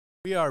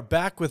We are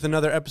back with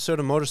another episode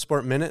of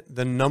Motorsport Minute,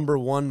 the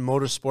 #1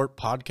 motorsport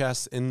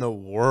podcast in the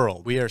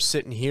world. We are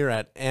sitting here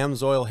at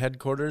AMSOIL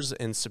headquarters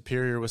in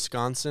Superior,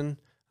 Wisconsin.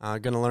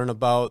 Going to learn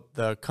about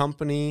the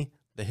company,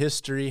 the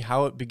history,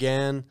 how it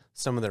began,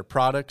 some of their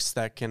products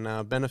that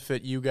can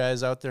benefit you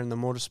guys out there in the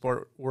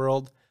motorsport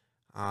world.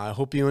 I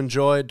hope you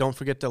enjoy. Don't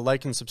forget to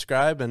like and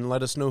subscribe and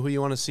let us know who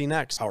you want to see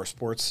next. Power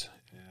sports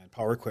and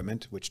power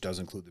equipment, which does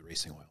include the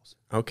racing oils.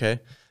 Okay.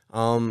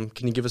 Can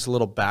you give us a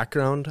little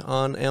background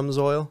on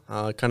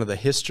AMSOIL, kind of the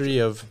history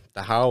of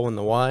the how and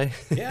the why?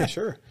 Yeah,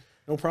 sure.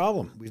 No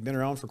problem. We've been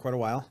around for quite a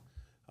while.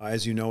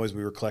 As you know, as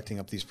we were collecting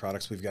up these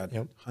products, we've got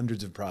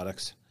hundreds of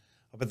products.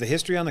 But the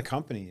history on the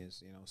company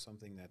is,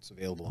 something that's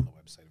available on the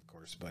website, of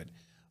course. But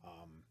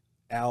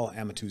Al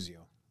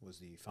Amatuzio was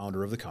the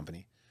founder of the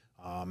company.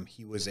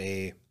 He was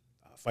a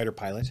fighter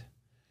pilot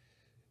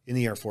in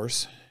the Air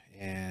Force,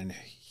 and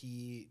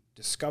he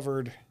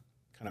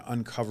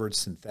uncovered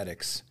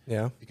synthetics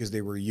because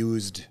they were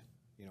used,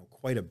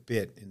 quite a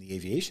bit in the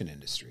aviation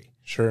industry.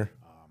 Sure.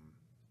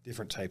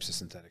 Different types of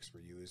synthetics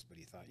were used, but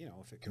he thought,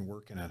 if it can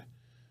work in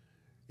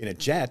a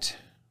jet,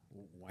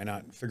 why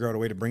not figure out a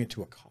way to bring it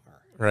to a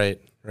car?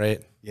 Right.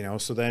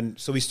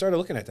 So we started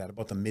looking at that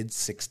about the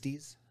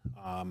mid-'60s.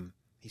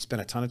 He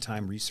spent a ton of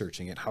time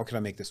researching it. How could I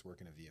make this work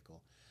in a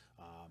vehicle?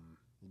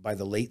 By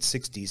the late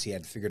 60s, he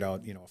had figured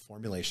out, a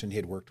formulation. He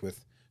had worked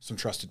with some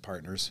trusted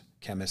partners,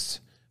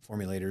 chemists,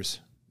 formulators,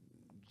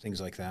 things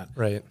like that.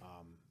 Right.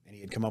 And he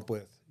had come up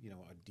with,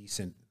 a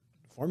decent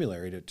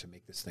formulary to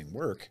make this thing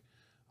work.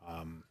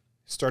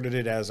 Started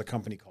it as a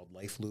company called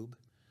Life Lube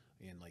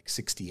in like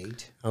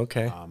 68.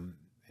 Okay.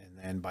 And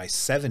then by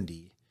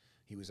 70,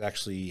 he was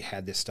actually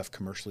had this stuff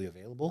commercially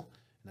available.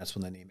 And that's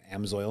when the name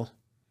AMSOIL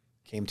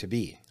came to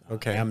be.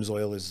 Okay.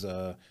 AMSOIL is,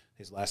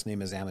 his last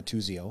name is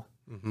Amatuzio.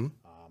 Mm-hmm.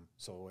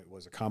 So it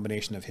was a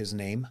combination of his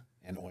name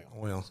and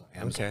oil. So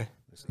AMSOIL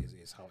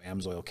is how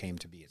AMSOIL came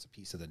to be. It's a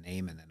piece of the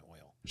name and then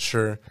oil.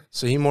 Sure.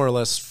 So he more or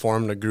less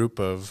formed a group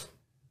of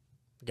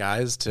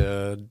guys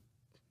to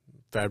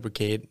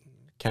fabricate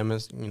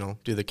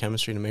do the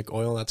chemistry to make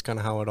oil. That's kind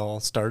of how it all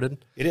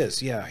started. It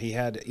is, yeah. He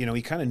had,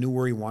 he kind of knew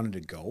where he wanted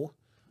to go,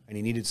 and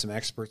he needed some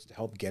experts to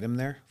help get him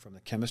there from the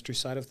chemistry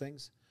side of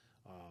things.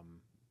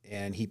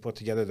 And he put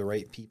together the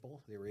right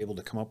people. They were able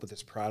to come up with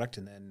this product,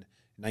 and then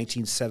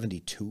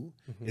 1972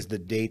 is the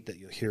date that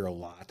you'll hear a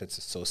lot that's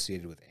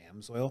associated with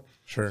AMSOIL.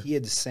 Sure. He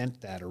had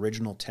sent that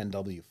original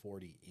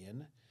 10W40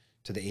 in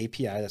to the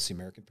API, that's the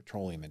American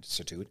Petroleum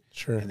Institute.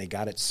 Sure. And they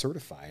got it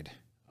certified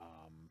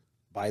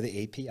by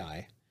the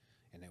API,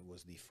 and it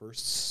was the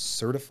first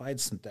certified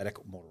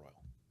synthetic motor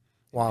oil.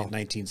 Wow. In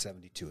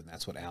 1972, and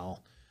that's what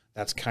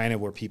that's kind of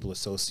where people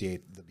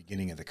associate the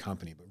beginning of the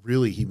company, but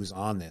really he was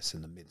on this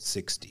in the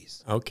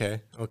mid-'60s.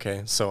 Okay.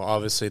 So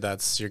obviously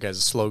that's your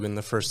guys' slogan,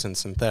 the first in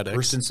synthetics.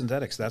 First in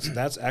synthetics.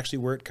 That's actually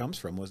where it comes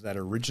from, was that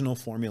original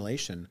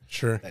formulation.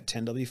 Sure. That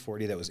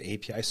 10W40 that was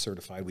API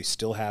certified. We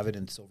still have it,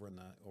 and it's over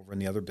in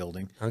the other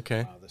building.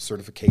 Okay. The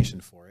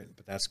certification for it.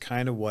 But that's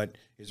kind of what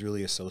is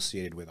really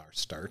associated with our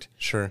start.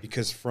 Sure.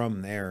 Because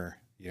from there,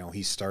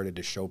 he started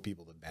to show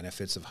people the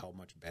benefits of how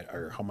much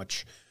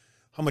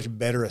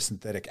better a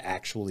synthetic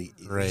actually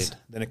is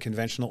than a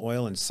conventional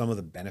oil, and some of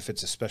the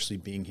benefits, especially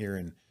being here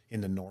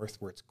in the north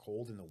where it's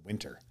cold in the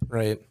winter.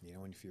 Right.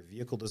 And if your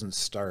vehicle doesn't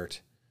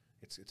start,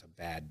 it's a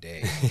bad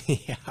day.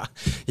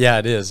 Yeah,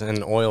 it is.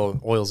 And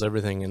oil's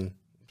everything, and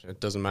it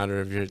doesn't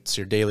matter if it's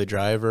your daily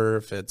driver,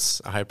 if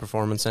it's a high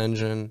performance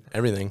engine,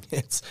 everything.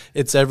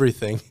 It's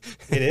everything.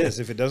 It is.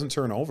 If it doesn't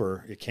turn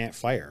over, it can't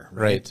fire.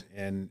 Right.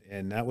 And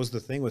that was the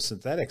thing with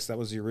synthetics. That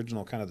was the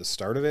original kind of the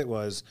start of it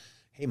was,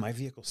 hey, my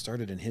vehicle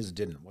started and his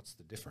didn't. What's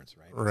the difference,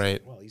 right?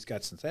 Right. Well, he's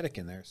got synthetic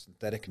in there.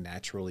 Synthetic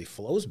naturally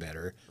flows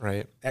better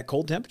at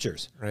cold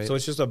temperatures. Right. So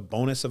it's just a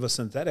bonus of a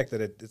synthetic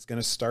that it's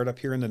going to start up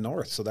here in the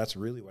north. So that's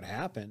really what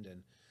happened.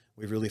 And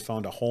we've really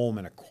found a home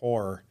and a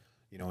core,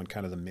 in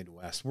kind of the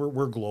Midwest.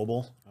 We're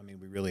global. I mean,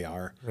 we really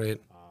are. Right.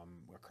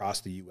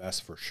 Across the U.S.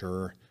 for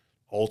sure.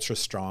 Ultra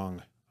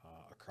strong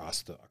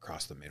across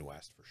the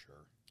Midwest for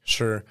sure.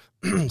 Sure.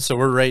 So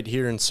we're right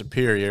here in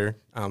Superior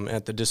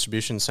at the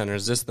distribution center.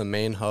 Is this the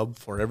main hub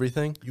for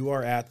everything? You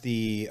are at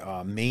the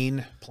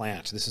main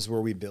plant. This is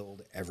where we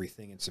build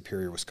everything in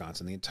Superior,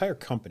 Wisconsin. The entire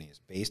company is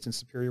based in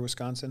Superior,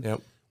 Wisconsin.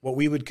 Yep. What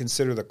we would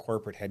consider the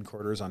corporate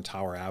headquarters on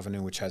Tower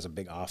Avenue, which has a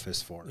big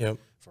office for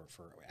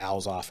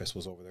Al's office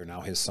was over there.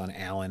 Now his son,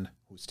 Alan,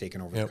 who's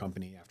taken over the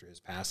company after his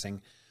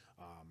passing.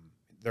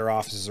 Their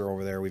offices are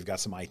over there. We've got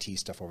some IT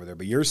stuff over there.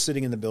 But you're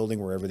sitting in the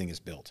building where everything is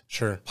built.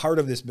 Sure. Part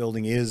of this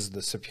building is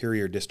the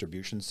Superior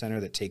Distribution Center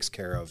that takes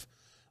care of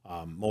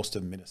most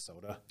of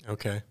Minnesota.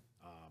 Okay.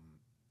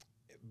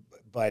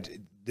 But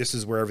this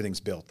is where everything's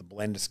built. The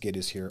blend skid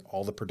is here.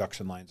 All the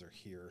production lines are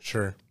here.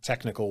 Sure.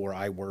 Technical, where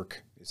I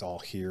work, is all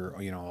here.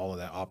 All of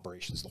that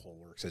operations, the whole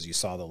works. As you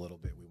saw the little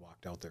bit, we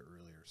walked out there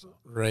earlier. So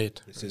right.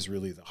 This is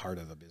really the heart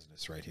of the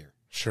business right here.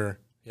 Sure.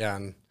 Yeah.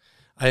 And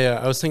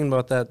I was thinking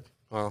about that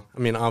Well, I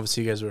mean,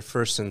 obviously you guys were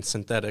first in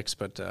synthetics,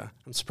 but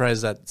I'm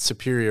surprised that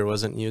Superior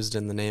wasn't used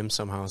in the name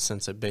somehow,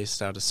 since it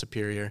based out of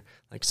Superior,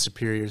 like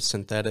Superior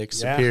Synthetics,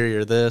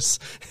 Superior this.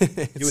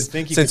 You would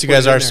think since you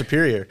guys are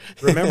Superior.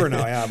 Remember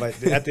now, yeah,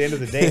 but at the end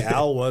of the day,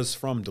 Al was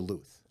from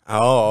Duluth.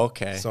 Oh,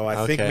 okay. So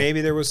I think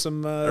maybe there was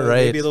some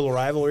maybe a little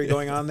rivalry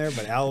going on there,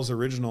 but Al's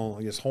original,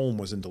 his home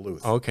was in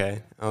Duluth.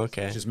 Okay. Which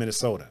is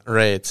Minnesota.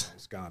 Right.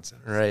 Wisconsin.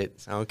 Right.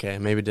 Okay.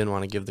 Maybe didn't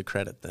want to give the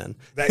credit then.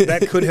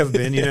 That could have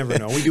been. You never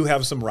know. We do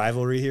have some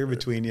rivalry here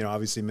between,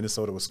 obviously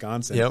Minnesota,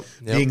 Wisconsin. Yep.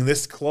 Being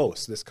this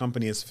close, this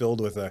company is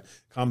filled with a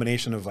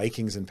combination of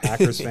Vikings and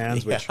Packers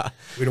fans, which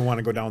we don't want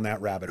to go down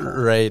that rabbit hole.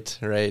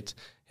 Right.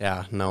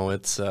 Yeah. No,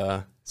 it's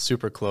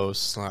super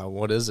close.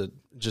 What is it?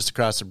 Just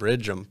across the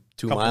bridge.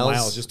 2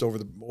 miles. Just over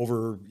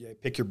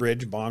pick your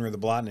bridge, Bong or the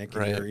Blotnick,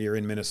 and you're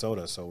in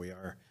Minnesota. So we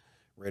are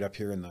right up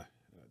here in the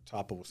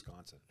top of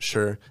Wisconsin.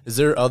 Sure. Is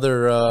there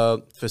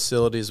other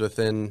facilities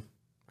within,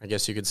 I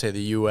guess you could say,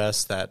 the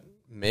U.S. that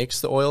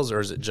makes the oils, or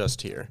is it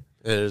just here?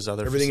 There's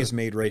other. Everything is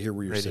made right here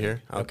where you're sitting.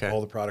 Here? Okay.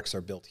 All the products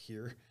are built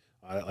here.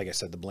 Like I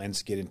said, the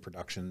blends get in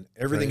production.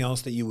 Everything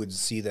else that you would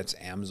see that's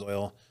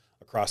AMSOIL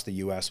across the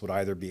U.S. would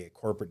either be a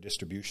corporate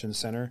distribution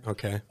center,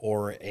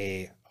 or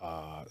a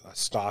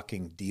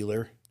stocking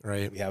dealer.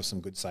 Right. We have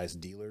some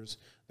good-sized dealers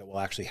that will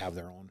actually have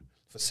their own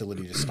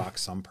facility to stock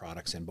some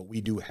products in, but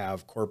we do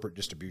have corporate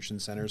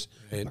distribution centers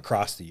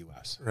across the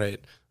U.S.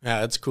 Right.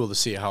 Yeah, it's cool to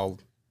see how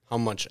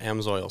much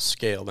AMSOIL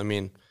scaled. I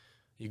mean,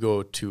 you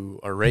go to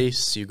a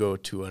race, you go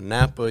to a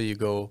Napa, you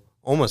go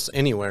almost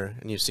anywhere,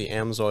 and you see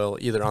AMSOIL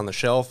either on the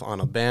shelf,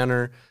 on a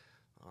banner,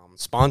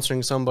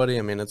 sponsoring somebody.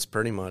 I mean, it's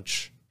pretty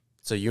much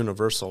a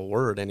universal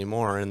word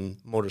anymore in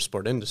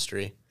motorsport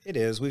industry. It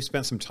is. We've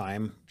spent some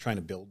time trying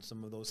to build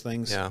some of those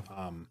things. Yeah.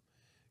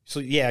 So,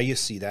 you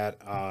see that.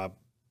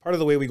 Part of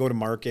the way we go to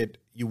market,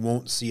 you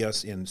won't see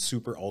us in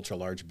super ultra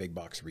large big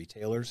box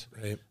retailers.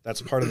 Right.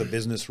 That's part of the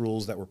business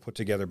rules that were put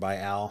together by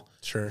Al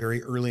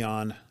very early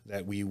on,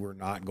 that we were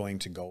not going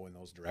to go in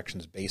those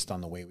directions based on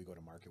the way we go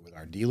to market with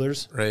our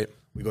dealers. Right.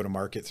 We go to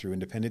market through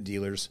independent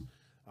dealers.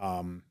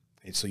 And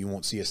so you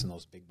won't see us in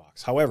those big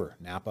box. However,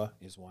 Napa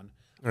is one.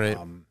 Right.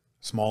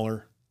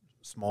 Smaller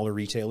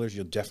retailers,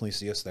 you'll definitely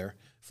see us there.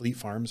 Fleet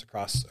Farms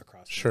across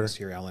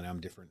here,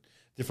 L&M,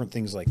 different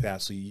things like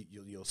that. So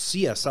you'll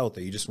see us out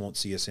there. You just won't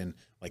see us in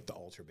like the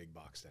ultra big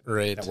box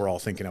that we're all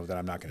thinking of that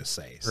I'm not going to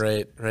say. So.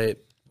 Right.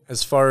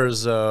 As far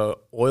as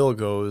oil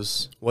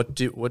goes, what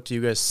do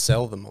you guys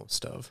sell the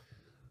most of?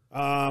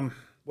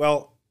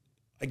 Well,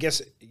 I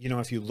guess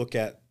if you look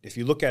at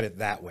it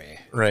that way,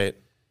 right.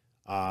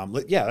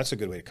 That's a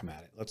good way to come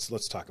at it.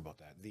 Let's talk about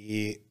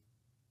that.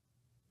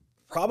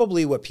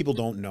 Probably what people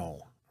don't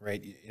know,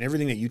 right? And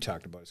everything that you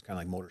talked about is kind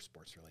of like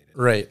motorsports related.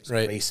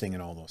 Right. Racing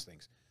and all those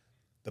things.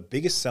 The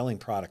biggest selling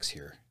products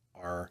here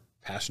are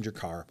passenger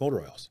car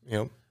motor oils.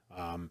 Yep.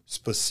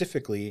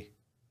 Specifically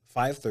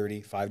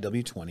 530,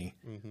 5W20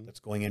 that's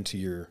going into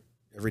your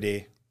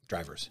everyday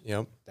drivers.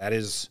 Yep.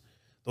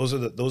 Those are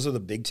the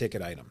big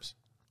ticket items.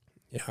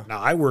 Yeah. Now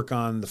I work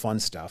on the fun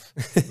stuff,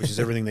 which is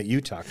everything that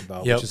you talked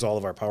about, which is all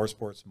of our power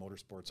sports,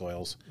 motorsports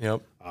oils.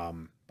 Yep.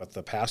 But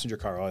the passenger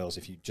car oils,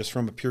 if you just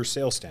from a pure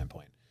sales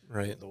standpoint,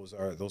 right, those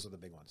are the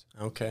big ones.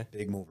 Okay.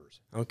 Big movers.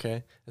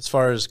 Okay. As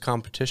far as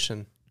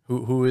competition,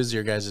 who is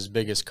your guys'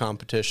 biggest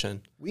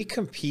competition? We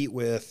compete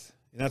with,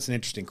 and that's an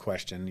interesting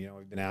question.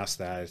 We've been asked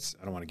that.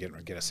 I don't want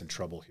to get us in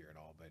trouble here at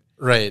all, but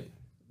right.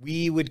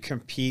 We would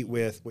compete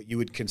with what you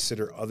would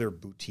consider other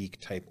boutique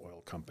type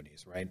oil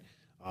companies, right?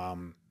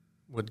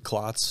 Would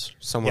Klotz,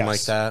 someone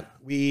like that?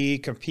 We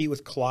compete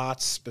with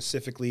Klotz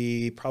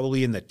specifically,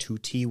 probably in the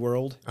 2T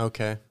world.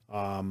 Okay.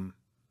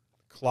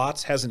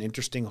 Klotz has an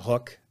interesting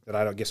hook that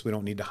I guess we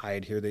don't need to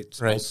hide here.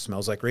 That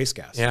smells like race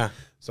gas. Yeah.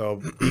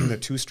 So being the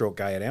 2-stroke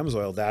guy at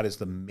AMSOIL, that is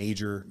the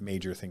major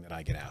thing that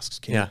I get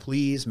asked. Can you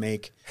please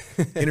make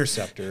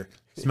Interceptor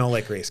smell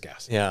like race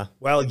gas? Yeah.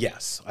 Well,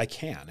 yes, I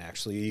can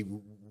actually.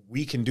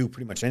 We can do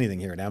pretty much anything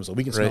here at AMSOIL.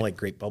 We can smell like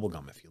grape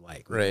bubblegum if you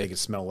like. We can make it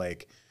smell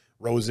like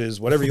roses,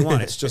 whatever you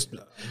want. It's just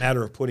a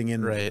matter of putting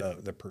in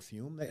the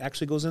perfume that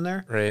actually goes in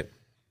there. Right.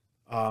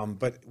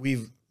 But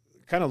we've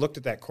kind of looked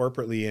at that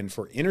corporately, and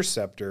for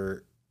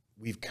Interceptor,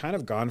 we've kind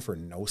of gone for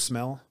no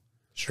smell.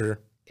 Sure.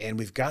 And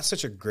we've got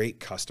such a great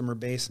customer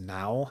base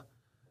now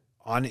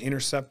on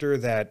Interceptor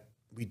that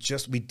we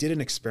did an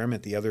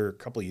experiment the other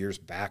couple of years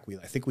back.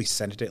 I think we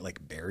scented it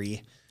like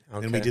berry,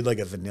 and we did like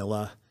a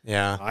vanilla.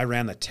 Yeah. I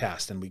ran the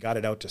test, and we got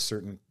it out to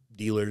certain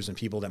dealers and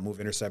people that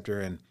move Interceptor,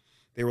 and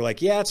they were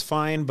like, yeah, it's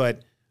fine,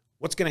 but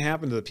what's going to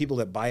happen to the people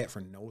that buy it for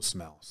no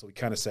smell? So we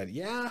kind of said,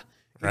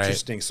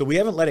 interesting. Right. So we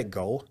haven't let it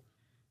go.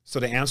 So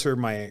to answer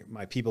my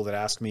people that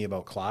ask me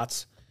about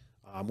Klotz,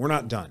 we're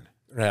not done.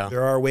 Yeah.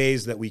 There are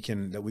ways that we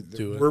can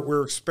do it.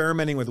 We're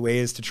experimenting with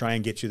ways to try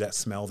and get you that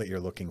smell that you're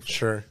looking for.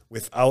 Sure.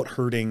 Without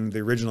hurting the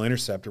original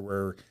Interceptor,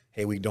 where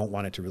we don't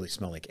want it to really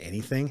smell like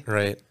anything.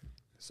 Right.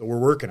 So we're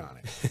working on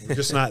it. We're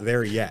just not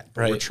there yet.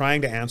 But we're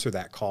trying to answer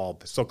that call.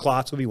 So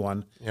Klotz would be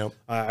one. Yep.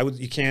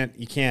 You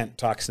can't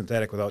talk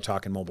synthetic without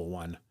talking Mobil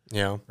 1.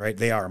 Yeah. Right.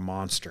 They are a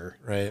monster.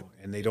 Right.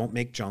 And they don't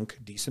make junk,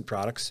 decent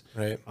products.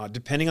 Right.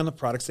 Depending on the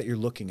products that you're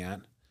looking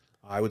at,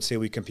 I would say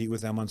we compete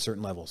with them on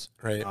certain levels.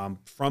 Right.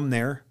 From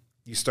there,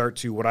 you start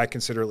to what I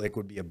consider like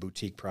would be a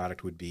boutique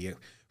product would be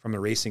from a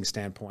racing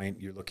standpoint.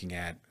 You're looking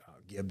at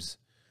Gibbs,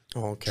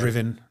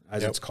 Driven,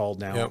 as it's called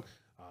now. Yep.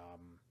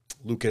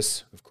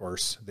 Lucas, of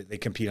course, they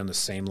compete on the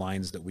same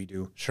lines that we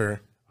do.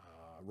 Sure.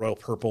 Royal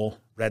Purple,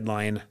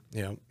 Redline.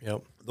 Yep.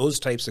 Yep. Those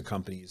types of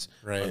companies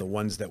Right. are the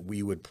ones that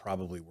we would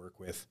probably work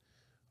with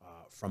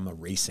from a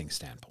racing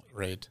standpoint.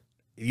 Right.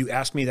 If you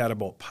ask me that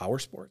about power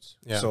sports,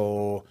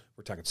 so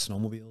we're talking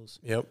snowmobiles,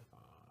 Yep.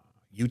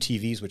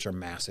 UTVs, which are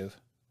massive.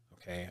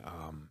 Okay.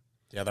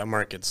 Yeah, that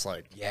market's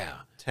like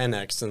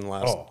 10x in the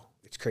last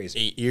It's crazy.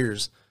 8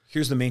 years.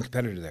 Here's the main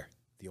competitor there,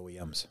 the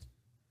OEMs.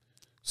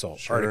 So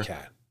Arctic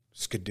Cat,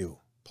 Skidoo,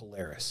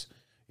 Polaris,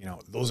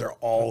 those are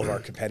all of our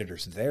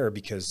competitors there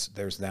because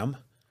there's them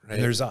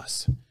and there's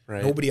us.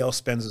 Right. Nobody else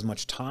spends as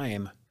much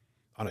time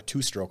on a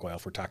two-stroke oil,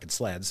 if we're talking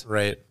sleds,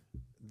 Right.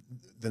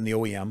 than the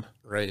OEM.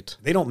 Right.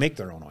 They don't make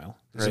their own oil.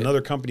 There's Right.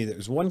 another company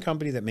there's one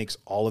company that makes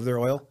all of their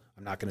oil.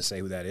 I'm not going to say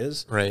who that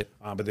is. Right.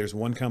 But there's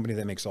one company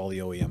that makes all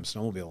the OEM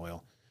snowmobile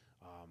oil.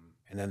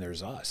 And then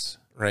there's us.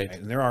 Right.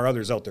 And there are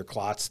others out there.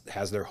 Klotz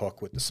has their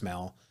hook with the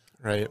smell.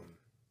 Right.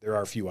 There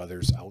are a few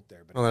others out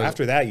there. But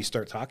after that, you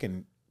start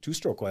talking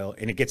two-stroke oil,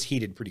 and it gets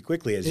heated pretty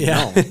quickly, as you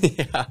know.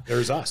 Yeah.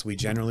 There's us. We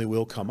generally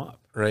will come up.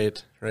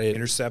 Right. Right.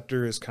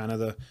 Interceptor is kind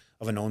of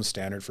a known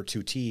standard for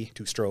 2T,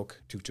 two-stroke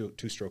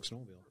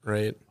snowmobile.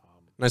 Right.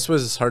 And I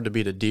suppose it's hard to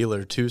beat a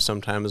dealer, too,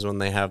 sometimes when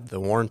they have the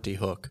warranty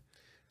hook.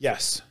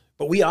 Yes.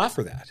 But we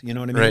offer that. You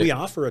know what I mean? Right. We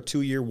offer a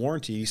 2-year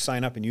warranty. You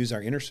sign up and use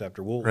our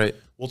Interceptor.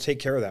 We'll take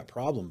care of that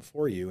problem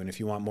for you. And if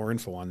you want more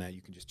info on that,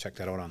 you can just check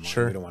that out online.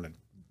 Sure. We don't want to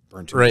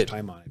burn too much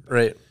time on it.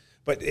 Right.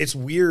 But it's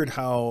weird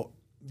how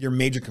your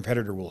major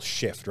competitor will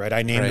shift, right?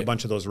 I named a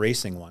bunch of those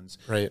racing ones.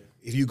 Right.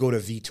 If you go to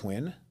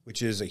V-Twin,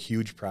 which is a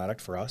huge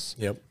product for us,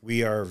 Yep.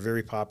 we are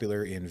very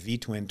popular in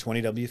V-Twin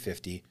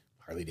 20W50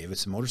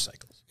 Harley-Davidson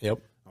motorcycles. Yep.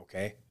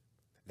 Okay?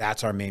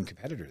 That's our main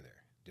competitor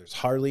there. There's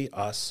Harley,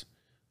 us,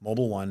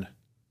 Mobile One,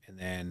 and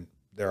then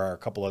there are a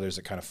couple others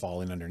that kind of fall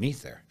in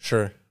underneath there.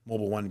 Sure.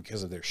 Mobile One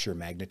because of their sheer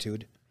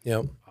magnitude.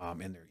 Yep.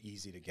 And they're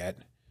easy to get.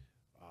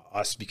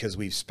 Us because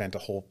we've spent a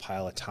whole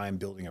pile of time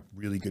building a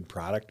really good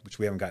product, which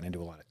we haven't gotten into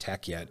a lot of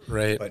tech yet.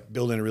 Right. But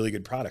building a really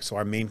good product. So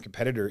our main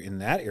competitor in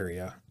that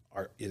area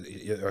are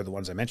the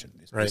ones I mentioned.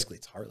 Basically,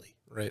 it's Harley.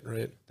 Right.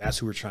 Right. That's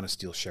who we're trying to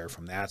steal share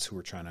from. That's who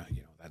we're trying to,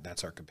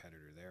 that's our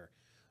competitor there.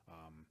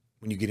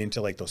 When you get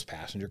into like those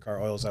passenger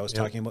car oils I was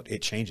talking about,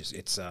 it changes.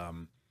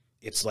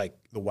 It's like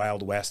the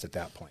Wild West at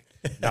that point.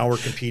 Now we're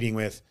competing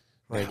with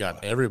You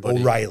got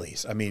everybody.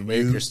 O'Reilly's. I mean,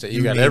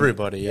 you got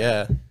everybody.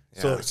 Yeah.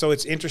 So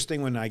it's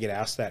interesting when I get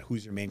asked that,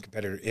 who's your main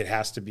competitor? It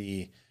has to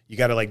be, you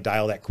got to like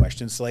dial that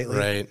question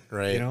slightly.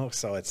 Right.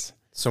 So it's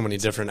so many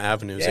different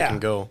avenues it can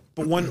go.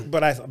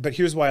 But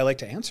here's why I like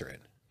to answer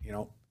it.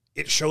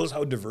 It shows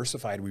how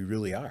diversified we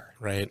really are.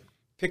 Right.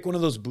 Pick one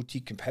of those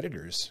boutique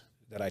competitors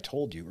that I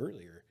told you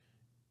earlier,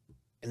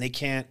 and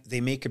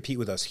they may compete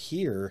with us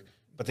here,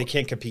 but they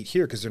can't compete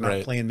here because they're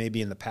not playing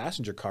maybe in the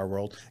passenger car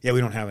world. Yeah,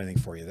 we don't have anything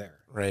for you there.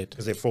 Right.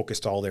 Because they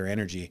focused all their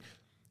energy.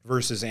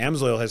 Versus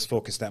AMSOIL has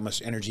focused that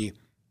much energy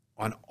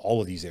on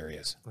all of these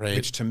areas. Right.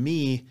 Which to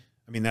me,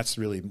 I mean, that's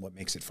really what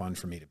makes it fun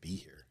for me to be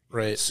here.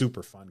 Right. It's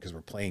super fun because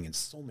we're playing in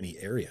so many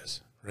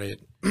areas. Right.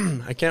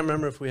 I can't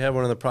remember if we have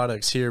one of the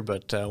products here,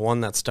 but one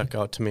that stuck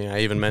out to me, I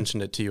even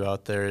mentioned it to you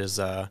out there, is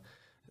I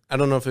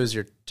don't know if it was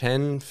your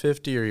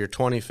 1050 or your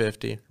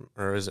 2050,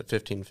 or is it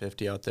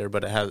 1550 out there,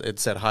 but it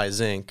said high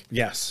zinc.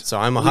 Yes. So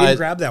I'm a we didn't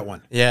grab that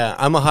one. Yeah,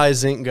 I'm a high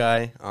zinc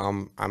guy.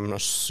 I'm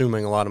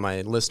assuming a lot of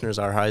my listeners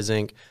are high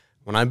zinc.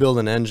 When I build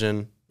an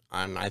engine,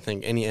 and I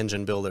think any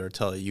engine builder will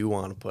tell you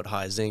want to put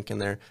high zinc in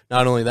there.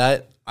 Not only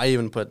that, I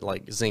even put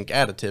like zinc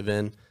additive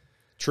in.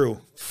 True.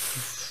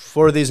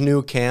 For these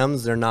new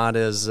cams, they're not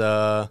as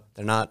they're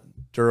not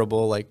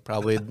durable like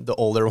probably the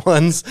older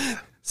ones.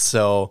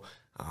 So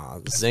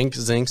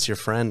zinc's your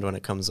friend when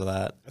it comes to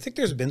that. I think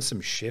there's been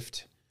some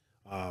shift,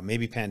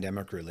 maybe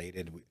pandemic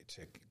related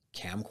to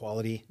cam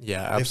quality.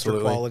 Yeah, lifter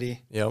absolutely.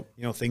 quality. Yep.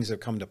 Things have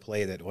come to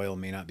play that oil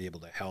may not be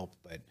able to help,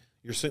 but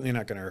you're certainly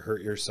not going to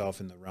hurt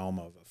yourself in the realm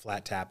of a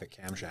flat tappet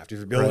camshaft. If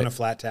you're building a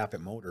flat tappet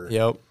motor,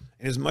 Yep.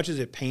 and as much as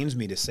it pains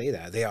me to say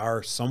that, they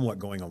are somewhat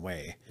going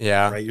away.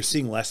 Yeah. Right. You're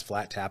seeing less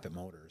flat tappet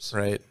motors.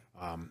 Right.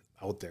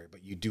 Out there,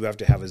 but you do have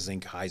to have a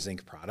high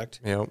zinc product.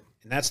 Yep.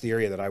 And that's the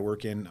area that I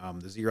work in.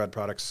 The Z-Rod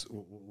products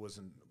was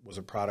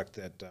a product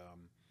that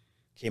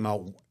came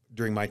out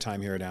during my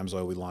time here at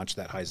AMSOIL. We launched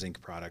that high zinc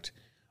product.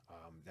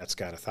 That's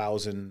got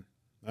 1,000,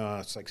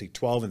 it's like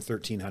 12 and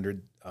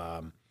 1,300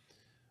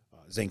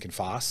 zinc and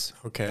phos.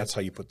 Okay. That's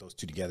how you put those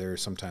two together.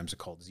 Sometimes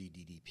it's called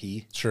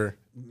ZDDP. Sure.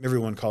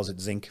 Everyone calls it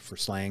zinc for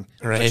slang.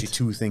 Right. There's actually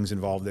two things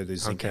involved there.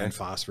 There's zinc Okay. and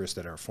phosphorus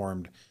that are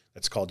formed.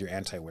 That's called your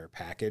anti-wear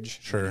package.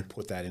 Sure. You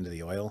put that into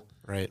the oil.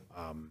 Right.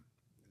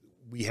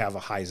 We have a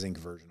high zinc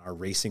version. Our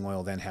racing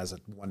oil then has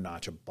one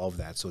notch above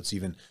that, so it's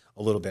even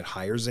a little bit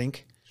higher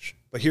zinc.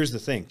 But here's the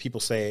thing. People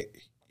say,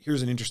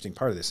 here's an interesting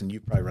part of this, and you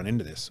probably run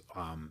into this.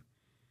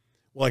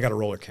 Well, I got a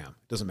roller cam.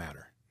 It doesn't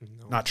matter.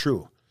 No. Not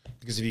true.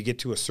 Because if you get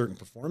to a certain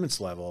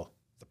performance level,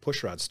 the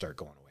push rods start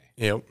going away.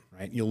 Yep.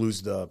 Right? You'll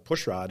lose the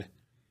push rod.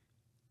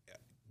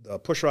 The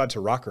push rod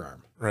to rocker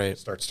arm right.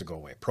 starts to go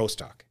away, pro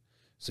stock.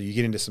 So you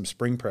get into some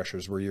spring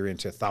pressures where you're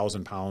into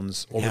 1,000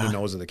 pounds over the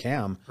nose of the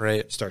cam.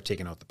 Right. Start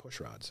taking out the push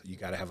rods. You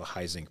got to have a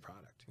high zinc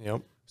product.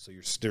 Yep. So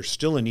there's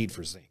still a need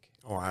for zinc.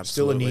 Oh,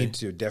 absolutely. Still a need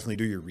to definitely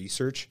do your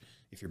research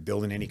if you're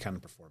building any kind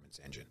of performance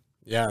engine.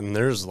 Yeah, and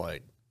there's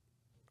like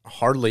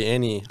hardly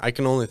any. I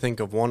can only think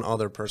of one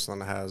other person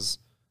that has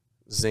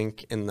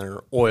zinc in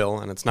their oil,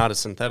 and it's not a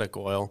synthetic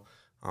oil,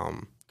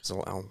 because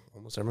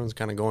almost everyone's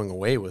kind of going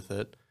away with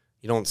it.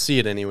 You don't see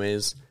it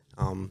anyways,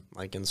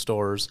 like in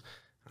stores.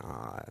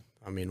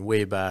 I mean,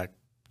 way back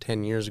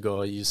 10 years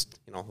ago,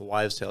 the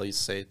wives' tale used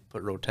to say,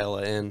 put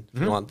Rotella in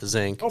if you want the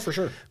zinc. Oh, for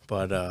sure.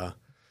 But,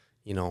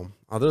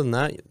 other than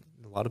that,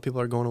 a lot of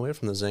people are going away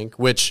from the zinc,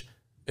 which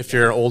if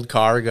you're an old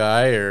car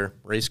guy or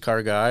race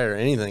car guy or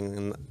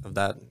anything of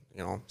that,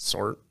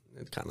 sort,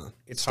 it kind of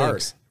It's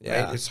stinks. hard.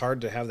 Yeah. Right? It's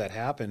hard to have that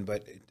happen,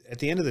 but at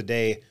the end of the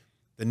day,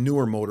 the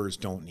newer motors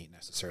don't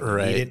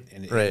necessarily need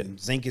it. And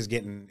zinc is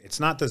it's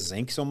not the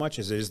zinc so much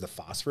as it is the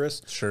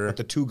phosphorus. Sure. But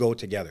the two go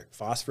together.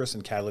 Phosphorus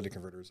and catalytic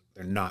converters,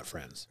 they're not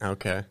friends.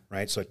 Okay.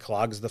 Right? So it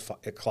clogs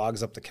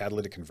up the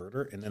catalytic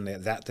converter, and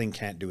then that thing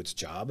can't do its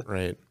job.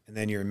 Right. And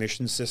then your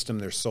emission system,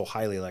 they're so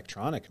highly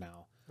electronic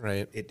now.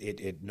 Right.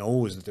 It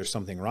knows that there's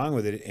something wrong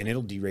with it, and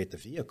it'll derate the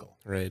vehicle.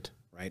 Right.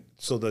 Right.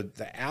 So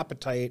the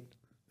appetite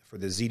for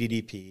the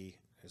ZDDP,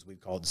 as we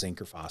call it,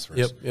 zinc or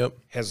phosphorus,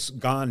 has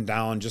gone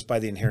down just by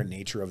the inherent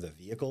nature of the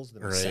vehicles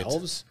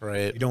themselves.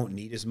 Right. You don't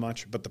need as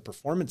much, but the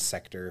performance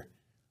sector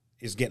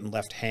is getting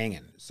left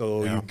hanging.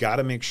 So you got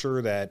to make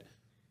sure that,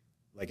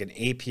 like an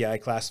API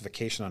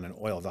classification on an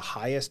oil, the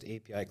highest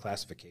API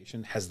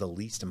classification has the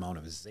least amount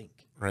of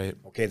zinc. Right.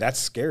 Okay, that's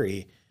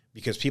scary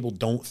because people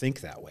don't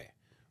think that way.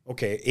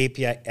 Okay,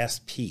 API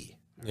SP.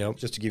 Yep.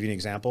 Just to give you an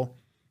example,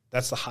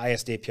 that's the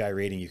highest API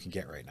rating you can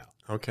get right now.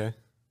 Okay.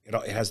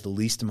 It has the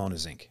least amount of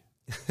zinc.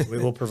 So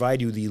it will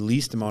provide you the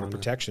least amount of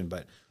protection,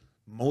 but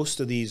most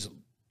of these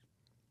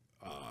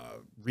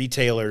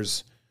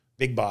retailers,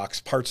 big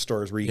box parts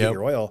stores where you get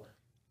your oil,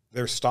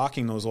 they're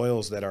stocking those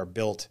oils that are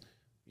built,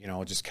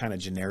 just kind of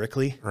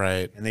generically.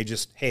 Right. And they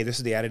just, hey, this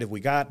is the additive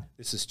we got.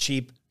 This is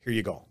cheap. Here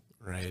you go.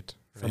 Right.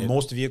 For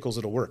most vehicles,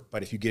 it'll work.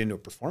 But if you get into a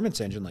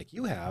performance engine like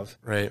you have,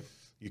 right,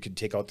 you could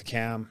take out the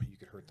cam, you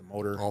could hurt the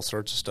motor. All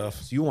sorts of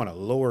stuff. So you want a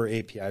lower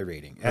API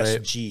rating,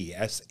 SG,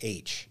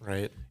 SH.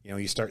 Right.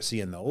 You start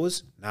seeing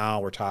those.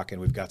 Now we're talking,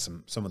 we've got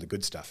some of the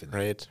good stuff in there.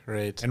 Right,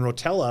 right. And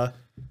Rotella,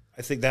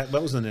 I think that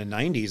was in the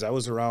 90s. I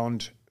was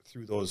around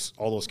through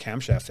all those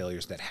camshaft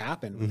failures that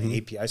happened when the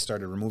API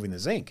started removing the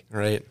zinc.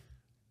 Right.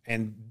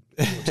 And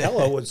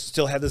Rotella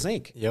still had the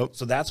zinc. Yep.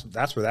 So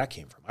that's where that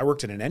came from. I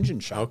worked in an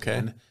engine shop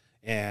then,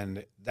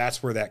 and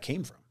that's where that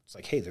came from. It's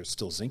like, hey, there's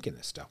still zinc in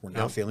this stuff. We're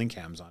now failing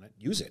cams on it.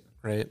 Use it.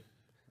 Right.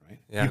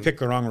 Yeah. You pick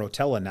the wrong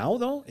Rotella now,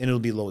 though, and it'll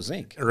be low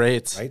zinc.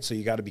 Right. Right. So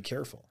you got to be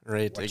careful.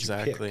 Right.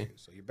 Exactly.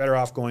 So you're better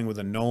off going with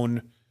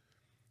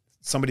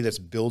somebody that's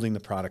building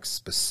the product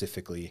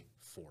specifically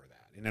for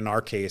that. And in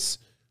our case,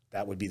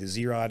 that would be the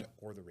Z-Rod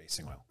or the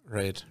racing oil.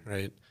 Right.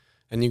 Right.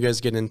 And you guys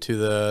get into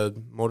the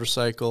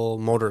motorcycle,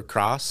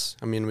 motocross.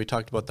 I mean, we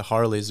talked about the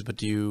Harleys,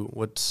 but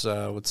what's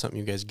something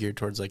you guys geared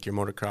towards, like your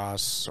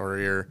motocross or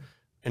your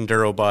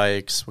enduro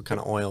bikes? What kind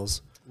of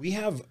oils?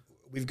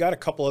 We've got a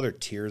couple other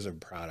tiers of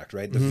product,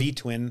 right? The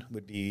V-Twin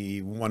would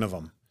be one of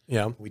them.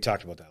 Yeah. We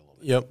talked about that a little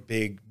bit.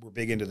 Yep. We're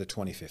big into the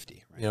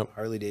 2050, right? Yep.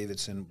 Harley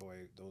Davidson,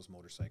 boy, those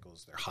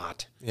motorcycles, they're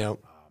hot. Yep.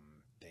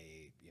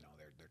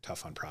 They're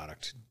tough on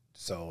product.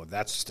 So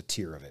that's just a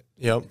tier of it.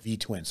 Yep.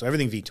 V-Twin. So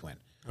everything V-Twin.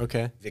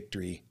 Okay.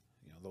 Victory,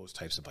 those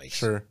types of bikes.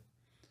 Sure.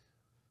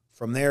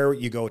 From there,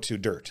 you go to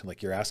dirt,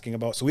 like you're asking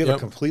about. So we have a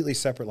completely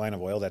separate line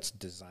of oil that's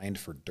designed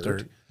for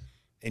dirt.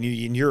 And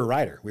you're a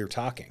rider. We were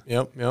talking.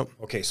 Yep.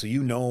 Okay, so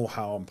you know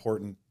how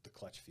important the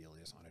clutch feel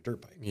is on a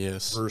dirt bike.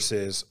 Yes.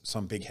 Versus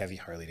some big, heavy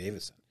Harley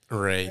Davidson.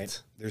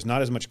 Right. There's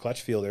not as much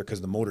clutch feel there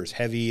because the motor's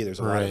heavy. There's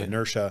a lot of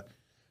inertia.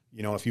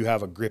 If you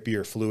have a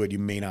grippier fluid, you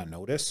may not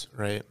notice.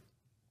 Right.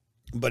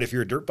 But if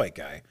you're a dirt bike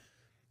guy,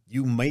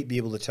 you might be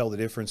able to tell the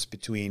difference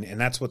between, and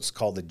that's what's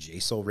called the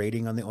JSO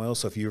rating on the oil.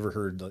 So if you ever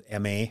heard the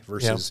MA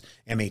versus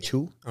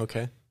MA2.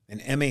 Okay. An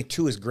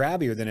MA2 is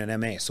grabbier than an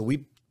MA. So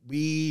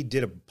we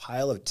did a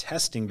pile of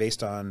testing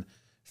based on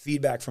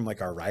feedback from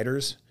like our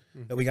riders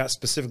that we got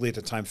specifically at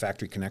the time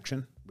Factory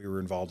Connection. We were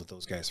involved with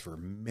those guys for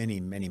many,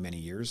 many, many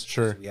years.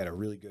 Sure. So we had a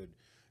really good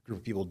group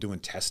of people doing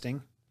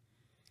testing.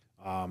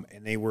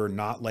 And they were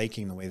not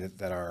liking the way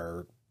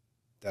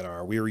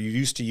we were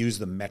used to use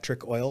the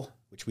metric oil,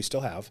 which we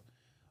still have,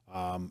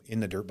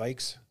 in the dirt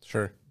bikes.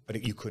 Sure.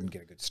 But you couldn't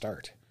get a good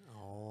start.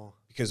 Oh.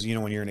 Because,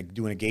 when you're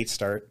doing a gate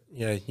start,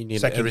 you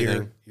need second everything.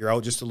 gear, you're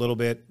out just a little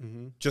bit,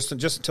 just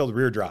until the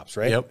rear drops,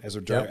 right? Yep.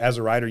 As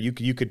a rider,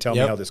 you could tell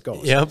me how this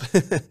goes. Yep.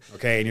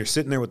 Okay, and you're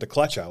sitting there with the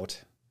clutch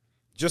out,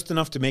 just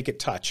enough to make it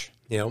touch.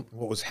 Yep.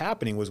 What was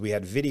happening was we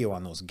had video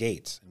on those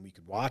gates, and we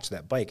could watch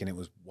that bike, and it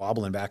was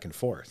wobbling back and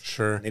forth.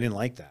 Sure. And they didn't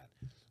like that.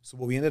 So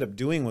what we ended up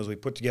doing was we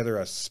put together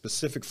a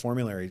specific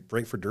formulary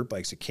right for dirt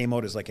bikes. It came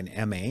out as like an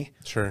MA.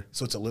 Sure.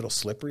 So it's a little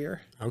slipperier.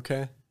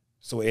 Okay.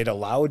 So it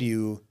allowed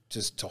you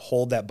just to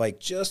hold that bike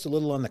just a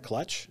little on the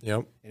clutch. Yep.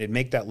 And it'd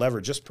make that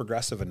lever just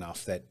progressive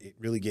enough that it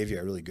really gave you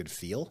a really good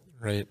feel.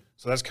 Right.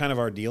 So that's kind of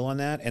our deal on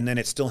that. And then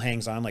it still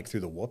hangs on like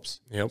through the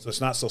whoops. Yep. So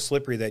it's not so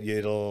slippery that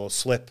it'll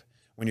slip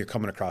when you're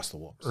coming across the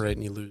whoops. Right,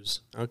 and you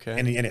lose. Okay.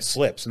 And it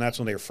slips, and that's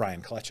when they're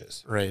frying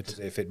clutches. Right. 'Cause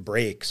if it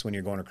breaks when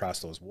you're going across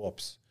those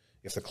whoops,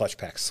 if the clutch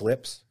pack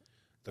slips,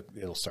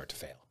 it'll start to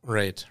fail.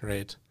 Right,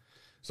 right.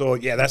 So,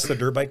 yeah, that's the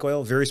dirt bike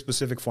oil. Very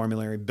specific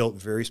formulary, built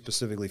very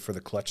specifically for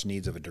the clutch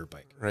needs of a dirt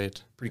bike.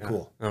 Right. Pretty Yeah.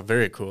 cool. Oh,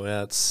 very cool.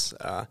 Yeah, it's,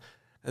 I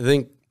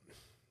think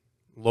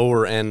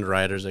lower end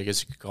riders, I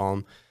guess you could call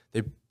them,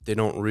 they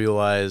don't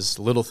realize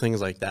little things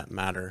like that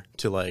matter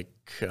to like,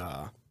 you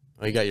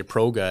got your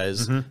pro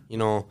guys, you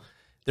know,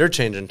 they're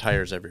changing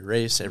tires every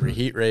race, every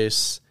heat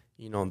race,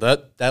 you know,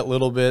 that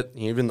little bit,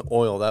 even the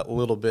oil, that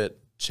little bit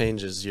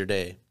changes your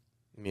day.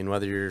 I mean,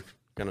 whether you're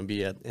going to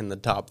be in the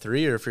top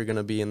 3 or if you're going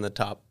to be in the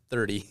top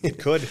 30. It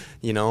could.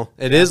 You know,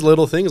 it is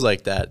little things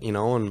like that, you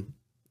know, and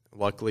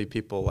luckily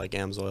people like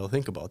AMSOIL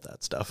think about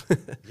that stuff.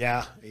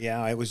 Yeah.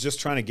 I was just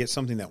trying to get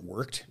something that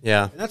worked.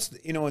 Yeah. And that's,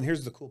 you know, and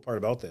here's the cool part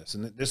about this.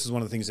 And this is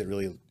one of the things that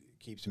really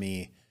keeps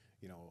me,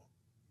 you know,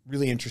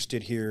 really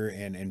interested here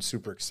and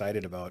super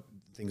excited about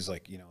things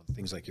like, you know,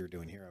 things like you're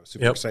doing here. I was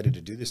super excited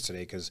to do this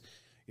today because,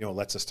 you know, it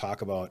lets us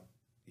talk about,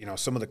 you know,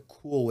 some of the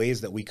cool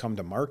ways that we come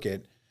to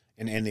market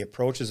and the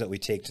approaches that we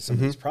take to some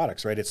of these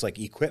products, right? It's like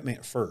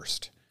equipment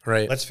first.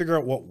 Right. Let's figure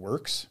out what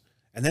works,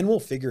 and then we'll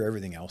figure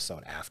everything else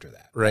out after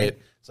that. Right.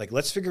 It's like,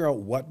 let's figure out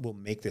what will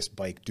make this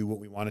bike do what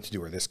we want it to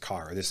do, or this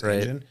car, or this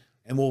engine,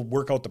 and we'll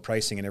work out the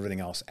pricing and everything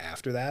else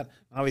after that.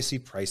 Obviously,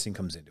 pricing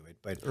comes into it,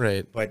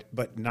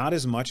 but not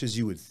as much as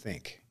you would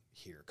think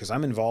here, because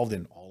I'm involved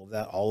in all of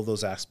that, all of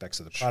those aspects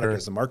of the product.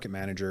 As the market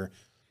manager,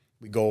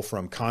 we go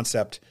from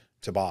concept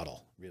to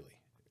bottle, really.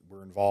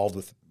 We're involved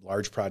with a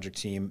large project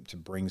team to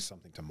bring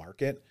something to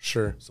market.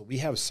 Sure. So we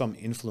have some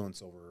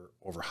influence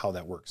over how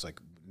that works. Like,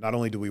 not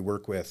only do we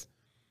work with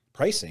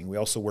pricing, we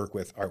also work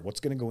with, all right, what's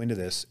going to go into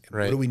this? And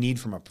what do we need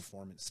from a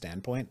performance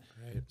standpoint?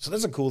 Right. So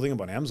that's a cool thing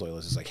about AMSOIL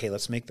is it's like, hey,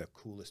 let's make the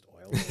coolest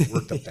oil,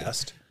 work the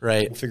best.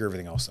 Right. We'll figure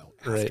everything else out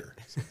after. Right.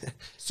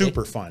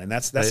 Super fun. And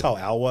that's how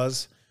Al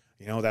was.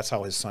 You know, that's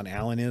how his son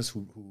Alan is,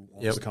 who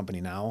owns the company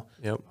now.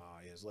 Yep.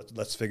 Is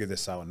let's figure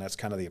this out. And that's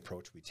kind of the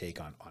approach we take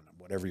on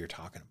whatever you're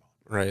talking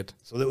about. Right.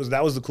 So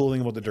that was the cool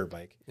thing about the dirt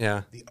bike.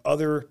 Yeah. The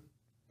other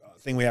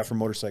thing we have for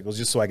motorcycles,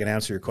 just so I can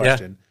answer your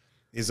question,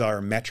 is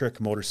our metric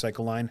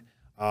motorcycle line.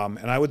 And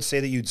I would say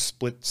that you'd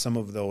split some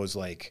of those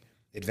like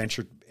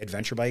adventure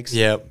bikes.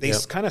 They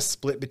kind of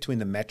split between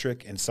the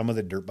metric and some of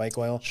the dirt bike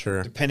oil.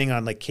 Sure. Depending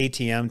on like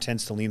KTM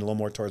tends to lean a little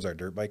more towards our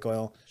dirt bike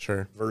oil.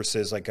 Sure.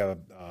 Versus like a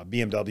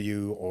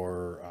BMW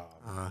or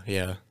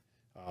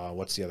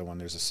what's the other one?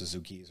 There's a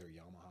Suzuki's or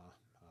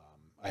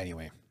Yamaha.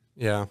 Anyway.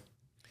 Yeah.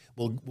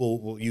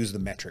 We'll use the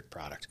metric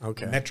product.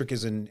 Okay. The metric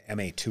is an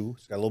MA2.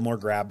 It's got a little more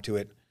grab to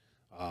it.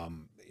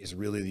 Is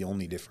really the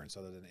only difference,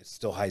 other than it's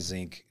still high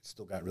zinc. It's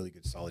still got really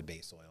good solid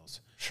base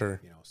oils.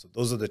 Sure. You know, so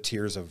those are the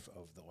tiers of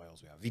the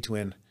oils we have: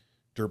 V-twin,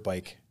 dirt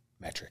bike,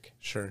 metric.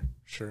 Sure.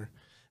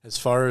 As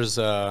far as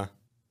a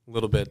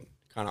little bit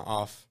kind of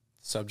off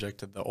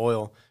subject of the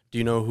oil, do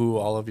you know who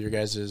all of your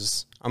guys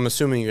is? I'm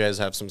assuming you guys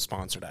have some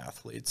sponsored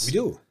athletes. We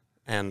do,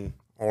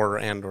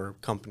 or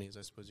companies,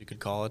 I suppose you could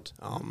call it.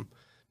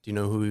 Do you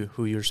know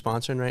who you're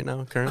sponsoring right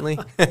now currently?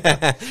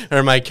 Or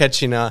am I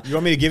catching you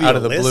want me to give you out a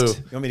of the list? blue?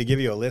 You want me to give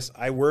you a list?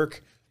 I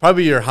work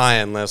probably your high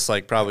end list,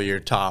 like probably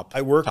your top.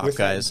 I work top with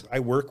guys. I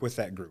work with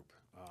that group.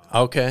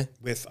 Okay.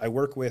 I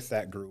work with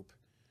that group.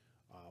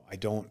 I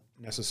don't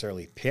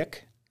necessarily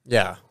pick.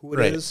 Yeah. Who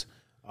it is.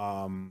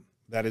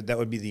 That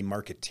would be the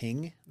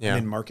marketing. Yeah. I'm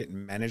in market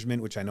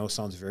management, which I know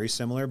sounds very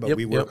similar, but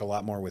we work a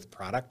lot more with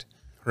product.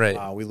 Right.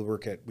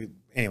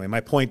 Anyway,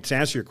 my point to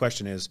answer your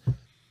question is,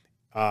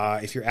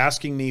 if you're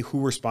asking me who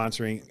we're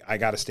sponsoring, I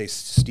got to stay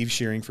Steve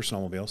Shearing for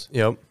snowmobiles.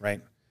 Yep. Right.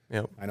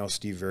 Yep. I know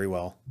Steve very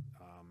well.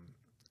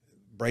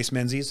 Bryce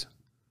Menzies.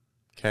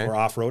 Okay. For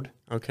off-road.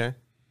 Okay.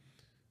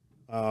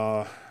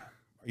 Are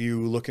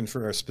you looking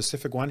for a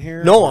specific one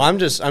here? No, I'm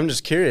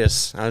just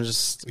curious. I'm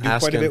just we do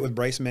asking. quite a bit with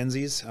Bryce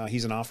Menzies.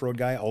 He's an off-road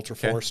guy, Ultra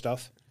 4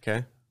 stuff.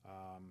 Okay.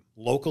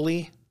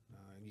 Locally,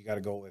 you got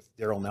to go with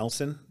Daryl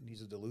Nelson.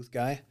 He's a Duluth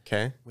guy.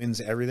 Okay.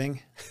 Wins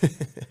everything.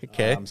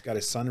 Okay. He's got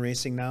his son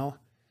racing now.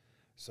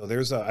 So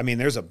there's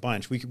a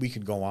bunch. We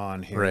could go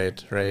on here.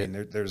 Right. I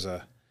mean,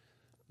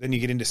 then you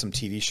get into some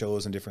TV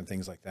shows and different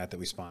things like that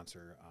we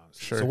sponsor.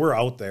 Sure. So we're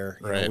out there.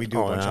 You know, we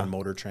do a bunch on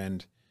Motor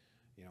Trend,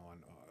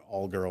 on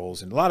All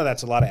Girls, and a lot of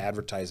that's a lot of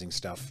advertising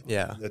stuff.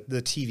 Yeah.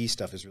 The TV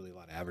stuff is really a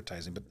lot of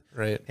advertising. But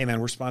hey, man,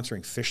 we're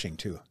sponsoring fishing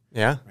too.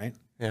 Yeah. Right.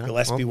 Yeah.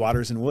 Gillespie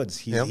Waters and Woods.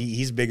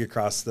 He's big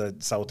across the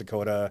South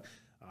Dakota,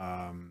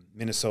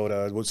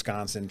 Minnesota,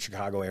 Wisconsin,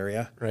 Chicago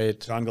area. Right.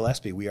 John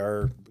Gillespie. We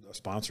are a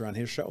sponsor on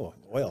his show,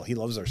 Oil. He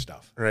loves our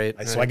stuff. Right.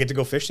 So I get to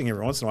go fishing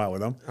every once in a while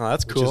with him. Oh,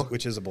 that's cool.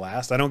 Which is a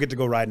blast. I don't get to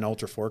go riding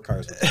Ultra 4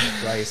 cars with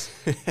Bryce,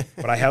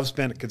 but I have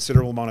spent a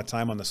considerable amount of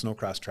time on the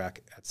snowcross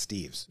track at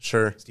Steve's.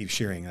 Sure. Steve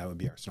Shearing, that would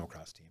be our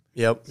snowcross team.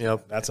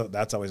 Yep.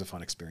 That's always a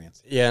fun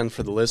experience. Yeah, and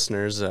for the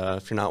listeners,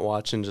 if you're not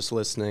watching, just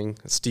listening,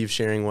 Steve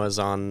Shearing was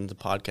on the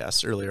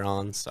podcast earlier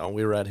on, so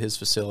we were at his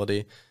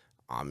facility.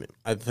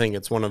 I think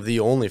it's one of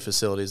the only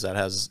facilities that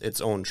has its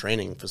own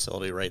training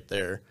facility right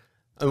there.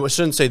 I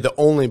shouldn't say the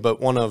only,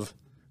 but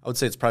I would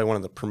say it's probably one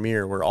of the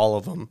premier where all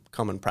of them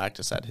come and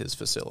practice at his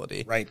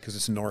facility. Right, because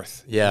it's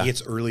north. Yeah. He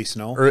gets early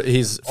snow.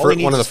 He's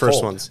one of the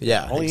first ones.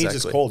 Yeah, All he needs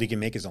is cold. He can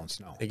make his own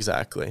snow.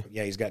 Exactly. But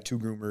yeah, he's got 2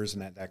 groomers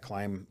and that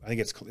climb. I think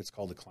it's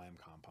called the climb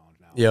compound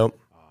now. Yep.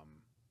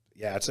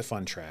 Yeah, it's a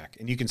fun track,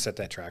 and you can set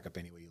that track up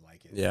any way you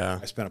like it. Yeah.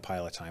 I spent a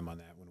pile of time on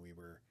that when we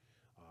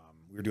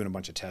were doing a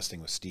bunch of testing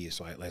with Steve.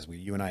 So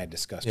you and I had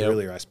discussed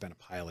earlier, I spent a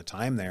pile of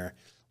time there.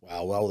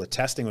 While the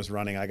testing was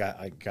running, I got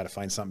to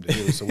find something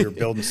to do. So we were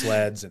building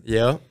sleds and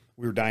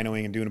we were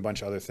dynoing and doing a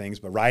bunch of other things,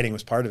 but riding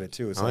was part of it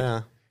too. It's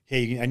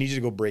hey, I need you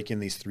to go break in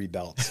these 3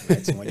 belts.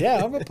 Right? So I'm like,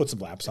 yeah, I'm gonna put some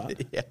laps on.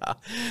 Yeah,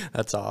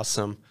 that's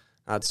awesome.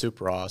 That's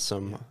super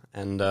awesome.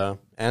 Yeah.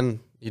 And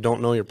you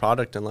don't know your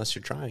product unless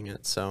you're trying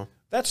it. So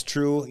that's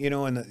true,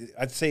 and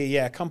I'd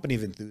say, company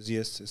of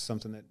enthusiasts is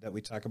something that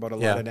we talk about a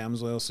lot at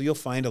AMSOIL. So you'll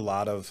find a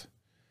lot of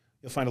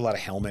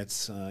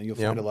helmets. You'll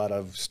find a lot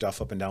of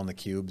stuff up and down the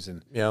cubes,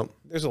 and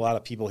there's a lot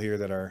of people here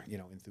that are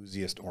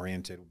enthusiast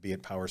oriented, be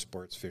it power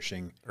sports,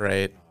 fishing,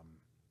 right,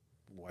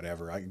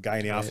 whatever. A guy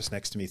in the office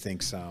next to me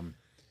thinks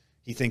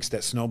he thinks that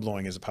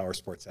snowblowing is a power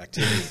sports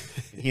activity.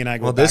 And he and I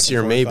go back this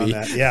year maybe.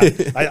 Yeah,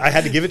 I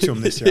had to give it to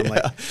him this year. I'm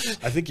like,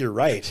 I think you're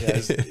right.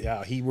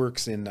 He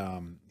works in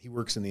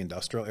the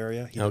industrial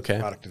area. He does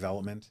product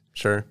development.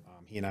 Sure.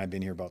 He and I have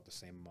been here about the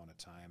same amount of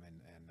time,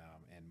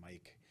 and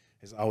Mike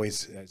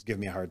has given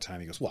me a hard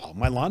time. He goes, "Well,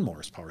 my lawnmower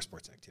is power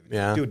sports activity."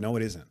 Yeah. Dude, no,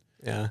 it isn't.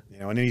 Yeah.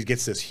 And then he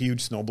gets this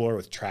huge snowblower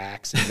with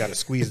tracks, and you got to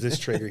squeeze this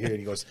trigger here, and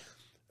he goes,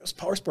 "It's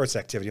power sports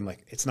activity." I'm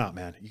like, "It's not,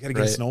 man. You got to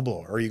get a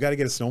snowblower, or you got to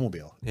get a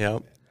snowmobile." Yeah.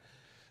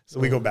 So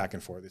we go back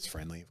and forth. It's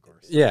friendly, of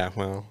course. Yeah,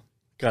 well,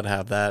 got to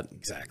have that.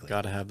 Exactly.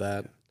 Got to have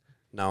that.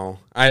 No,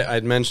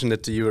 I'd mentioned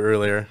it to you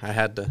earlier. I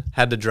had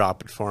to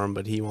drop it for him,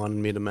 but he wanted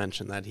me to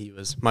mention that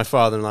my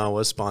father-in-law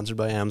was sponsored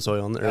by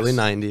AMSOIL in the early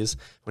 90s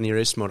when he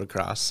raced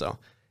motocross, so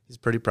he's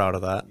pretty proud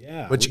of that.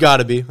 Yeah. Which you got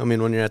to be. I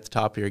mean, when you're at the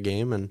top of your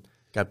game and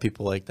got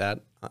people like that,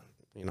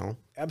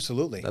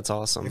 Absolutely. That's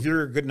awesome. If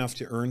you're good enough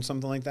to earn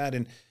something like that,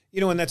 and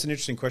and that's an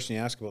interesting question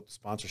you ask about the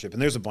sponsorship,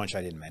 and there's a bunch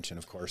I didn't mention,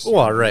 of course.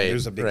 Well, right.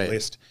 There's a big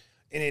list.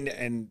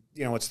 And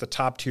it's the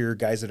top tier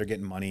guys that are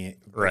getting money.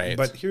 Right.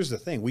 But here's the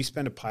thing. We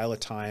spend a pile of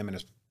time and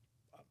a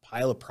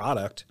pile of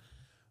product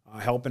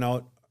helping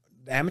out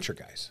the amateur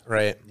guys.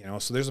 Right.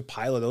 So there's a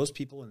pile of those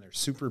people, and they're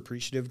super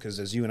appreciative because,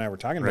 as you and I were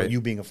talking about,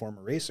 you being a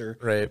former racer,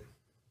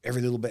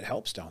 every little bit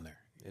helps down there.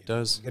 It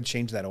does. You got to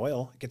change that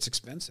oil. It gets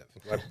expensive.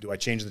 Do I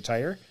change the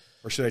tire,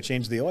 or should I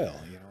change the oil?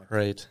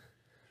 Right.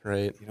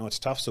 It's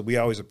tough. So we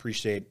always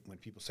appreciate when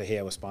people say, "Hey,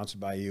 I was sponsored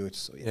by you."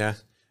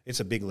 It's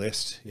a big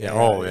list. Yeah.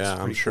 Oh,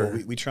 yeah. I'm sure.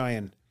 Cool. We try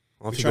and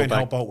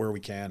help out where we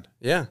can.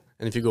 Yeah.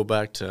 And if you go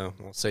back to,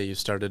 say you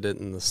started it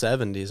in the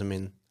 70s, I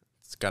mean,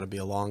 it's got to be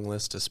a long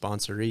list of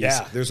sponsorees.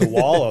 Yeah. There's a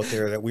wall out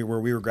there that we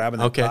were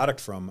grabbing that product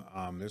from.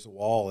 There's a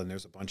wall, and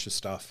there's a bunch of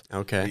stuff.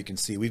 Okay. You can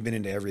see we've been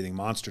into everything: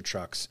 monster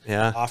trucks,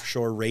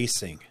 offshore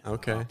racing,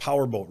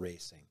 powerboat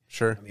racing.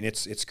 Sure. I mean,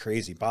 it's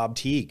crazy. Bob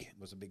Teague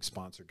was a big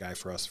sponsor guy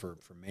for us for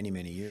many,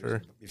 many years.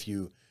 Sure. If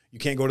you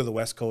can't go to the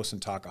West Coast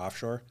and talk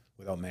offshore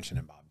without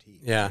mentioning Bob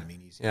Teague. Yeah. I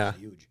mean, he's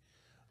huge.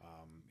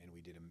 And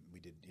we did,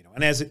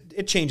 and as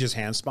it changes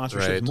hands,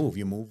 sponsorships move.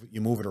 You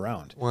move it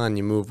around. Well, and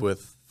you move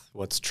with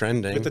what's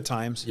trending. With the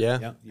times.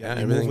 Yeah.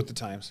 You move with the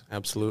times.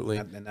 Absolutely.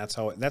 And that's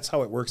how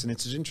it works. And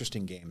it's an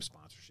interesting game,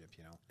 sponsorship,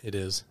 It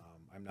is.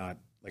 I'm not,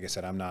 like I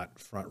said, I'm not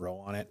front row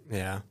on it.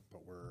 Yeah.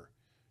 But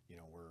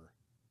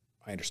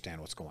I understand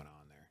what's going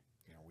on there.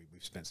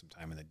 We've spent some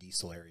time in the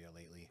diesel area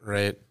lately.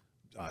 Right.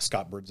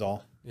 Scott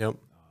Birdsall. Yep.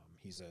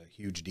 He's a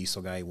huge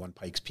diesel guy. He won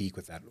Pikes Peak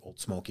with that old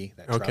Smoky.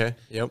 That truck. Okay.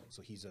 Yep.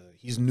 So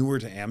he's newer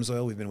to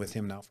AMSOIL. We've been with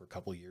him now for a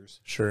couple of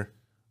years. Sure.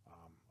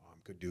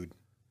 Good dude.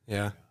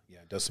 Yeah.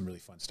 Does some really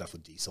fun stuff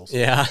with diesels.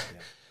 Yeah.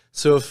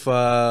 So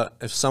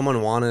if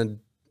someone wanted,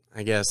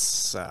 I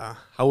guess,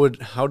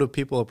 how do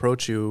people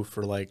approach you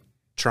for like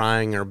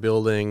trying or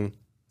building,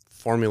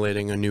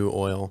 formulating a new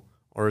oil?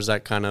 Or is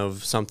that kind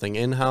of something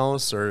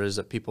in-house, or is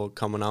it people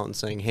coming out and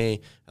saying,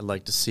 "Hey, I'd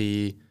like to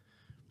see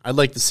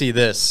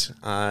this.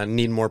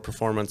 Need more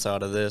performance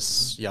out of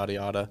this, yada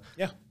yada."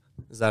 Yeah.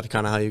 Is that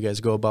kind of how you guys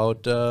go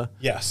about?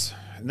 Yes,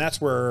 and that's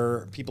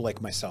where people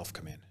like myself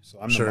come in. So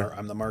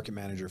I'm the market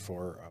manager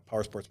for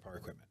Power Sports Power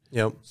Equipment.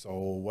 Yep. So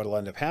what'll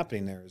end up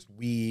happening there is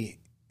the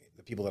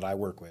people that I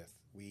work with,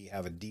 we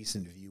have a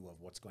decent view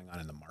of what's going on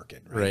in the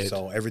market. Right.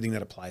 So everything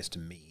that applies to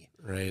me.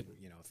 Right.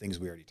 Things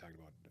we already talked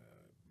about.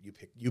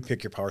 You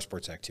pick your power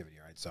sports activity,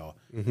 right? So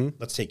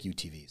let's take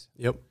UTVs.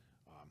 Yep.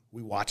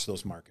 we watch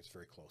those markets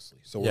very closely.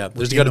 So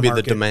there's got to be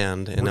the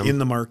demand in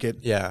the market.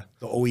 Yeah,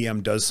 the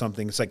OEM does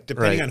something. It's like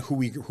depending on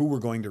who we're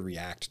going to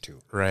react to.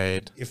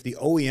 Right. If the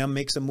OEM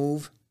makes a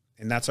move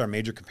and that's our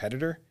major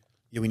competitor,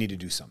 we need to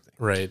do something.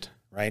 Right.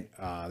 Right.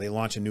 They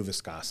launch a new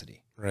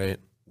viscosity. Right.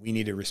 We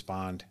need to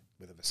respond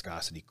with a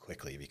viscosity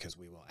quickly because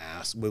we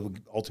will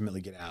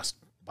ultimately get asked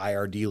by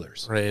our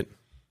dealers. Right.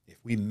 If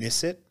we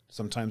miss it,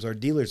 sometimes our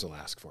dealers will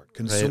ask for it.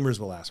 Consumers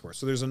will ask for it.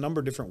 So there's a number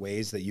of different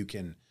ways that you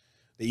can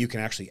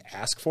actually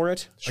ask for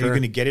it. Sure. Are you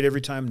going to get it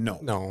every time? No.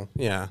 No.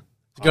 Yeah.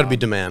 It's got to be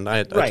demand.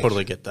 I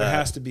totally get that. There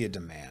has to be a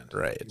demand.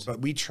 Right.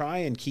 But we try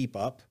and keep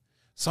up.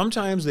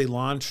 Sometimes they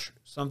launch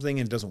something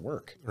and it doesn't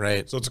work.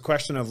 Right. So it's a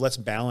question of let's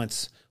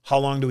balance how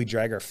long do we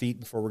drag our feet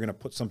before we're going to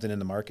put something in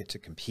the market to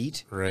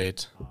compete.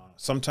 Right.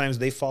 Sometimes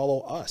they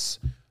follow us.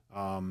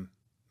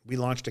 We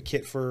launched a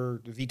kit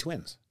for the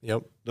V-twins.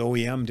 Yep. The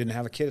OEM didn't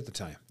have a kit at the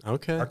time.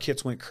 Okay. Our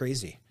kits went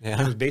crazy.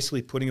 Yeah. It was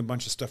basically putting a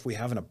bunch of stuff we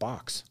have in a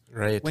box.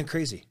 Right. Went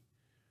crazy.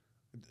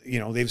 You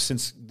know, they've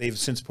since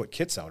put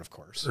kits out, of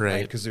course.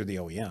 Right. Because they're the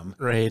OEM.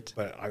 Right.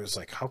 But I was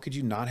like, how could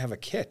you not have a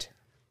kit?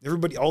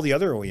 All the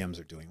other OEMs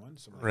are doing one.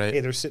 So I'm like, right.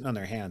 Hey, they're sitting on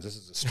their hands. This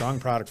is a strong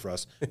product for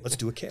us. Let's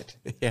do a kit.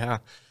 Yeah.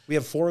 We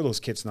have 4 of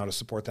those kits now to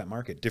support that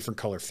market. Different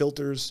color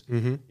filters,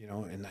 you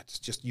know, and that's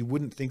just, you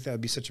wouldn't think that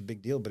would be such a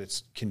big deal, but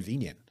it's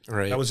convenient.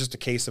 Right. That was just a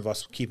case of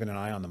us keeping an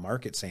eye on the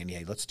market saying,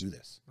 hey, let's do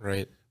this.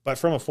 Right. But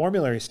from a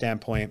formulary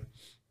standpoint,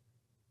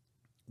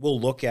 we'll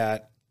look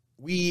at,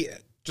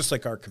 just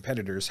like our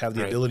competitors, have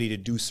the ability to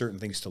do certain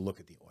things to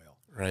look at the oil.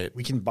 Right.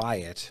 We can buy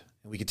it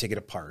and we can take it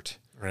apart.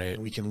 Right.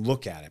 And we can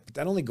look at it, but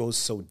that only goes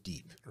so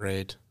deep.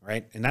 Right.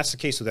 Right. And that's the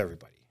case with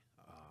everybody.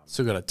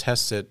 So got to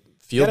test it,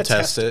 field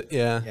test it.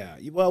 Yeah.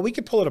 Yeah. Well, we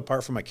could pull it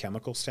apart from a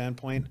chemical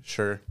standpoint.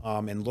 Sure.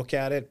 And look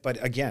at it.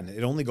 But again,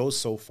 it only goes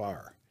so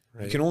far.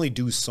 Right. You can only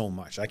do so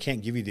much. I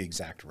can't give you the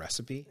exact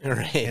recipe.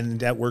 Right. And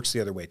that works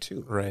the other way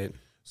too. Right.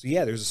 So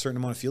yeah, there's a certain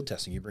amount of field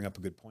testing. You bring up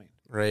a good point.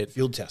 Right.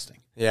 Field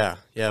testing. Yeah.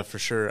 Yeah, for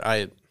sure.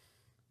 I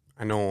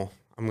know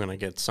I'm going to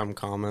get some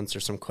comments or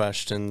some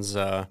questions,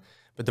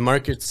 but the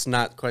market's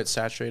not quite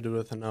saturated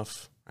with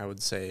enough, I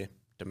would say,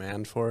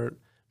 demand for it.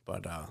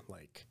 But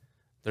like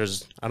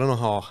I don't know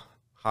how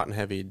hot and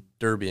heavy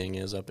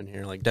derbying is up in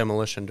here, like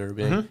demolition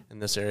derbying in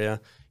this area.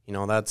 You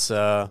know, that's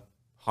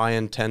high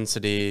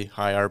intensity,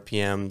 high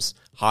RPMs,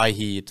 high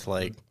heat,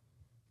 like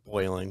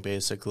boiling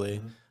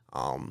basically.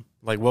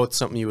 Like what's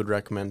something you would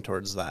recommend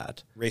towards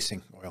that?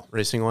 Racing oil.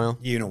 Racing oil?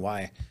 You know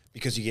why?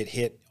 Because you get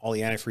hit, all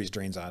the antifreeze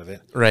drains out of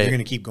it. Right. You're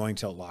going to keep going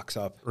till it locks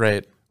up.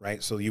 Right.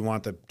 Right. So you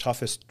want the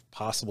toughest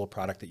possible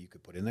product that you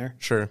could put in there.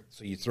 Sure.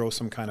 So you throw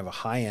some kind of a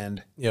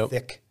high-end,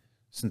 thick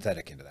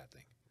synthetic into that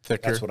thing.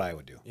 Thicker. That's what I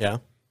would do. Yeah.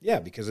 Yeah,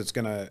 because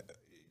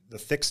the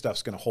thick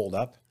stuff's going to hold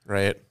up.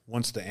 Right.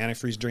 Once the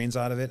antifreeze drains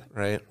out of it.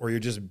 Right. Or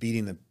you're just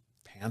beating the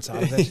pants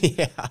out of it.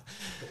 Yeah.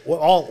 Well,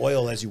 all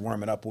oil, as you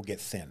warm it up, will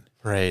get thin.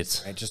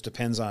 Right. It just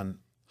depends on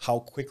how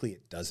quickly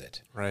it does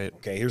it. Right.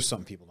 Okay, here's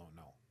something people don't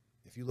know.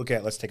 If you look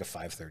at, let's take a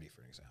 530,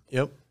 for example.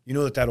 Yep. You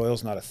know that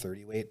oil's not a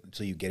 30 weight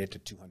until you get it to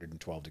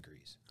 212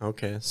 degrees.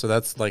 Okay, so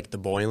that's like the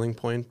boiling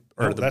point?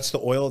 Or that's the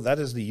oil. That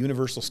is the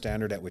universal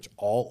standard at which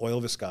all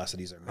oil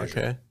viscosities are measured.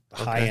 Okay. The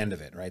high end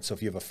of it, right? So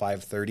if you have a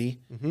 530,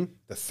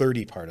 the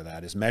 30 part of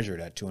that is measured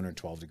at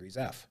 212 degrees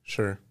F.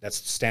 Sure. That's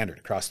standard.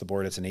 Across the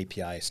board, it's an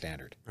API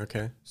standard.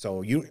 Okay.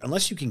 So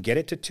unless you can get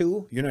it to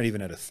 2, you're not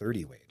even at a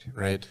 30 weight.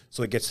 Right.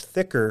 So it gets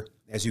thicker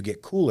as you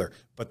get cooler,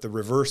 but the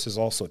reverse is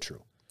also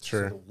true.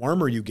 Sure. So the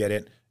warmer you get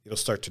it, it'll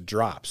start to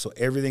drop. So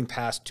everything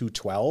past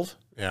 212,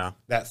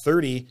 that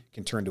 30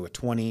 can turn to a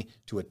 20,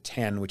 to a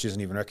 10, which isn't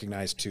even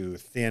recognized, to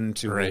thin,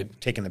 to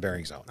taking the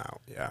bearings out. Now,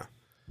 yeah.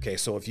 Okay,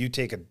 so if you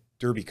take a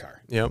derby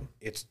car,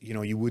 it's,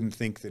 you wouldn't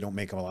think they don't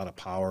make them a lot of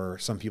power.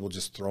 Some people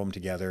just throw them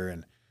together.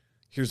 And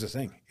here's the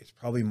thing. It's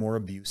probably more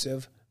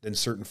abusive than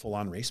certain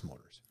full-on race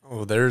motors.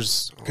 Oh,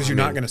 because you're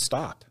not going to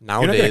stop.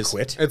 Nowadays, you're not going to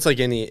quit. It's like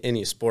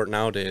any sport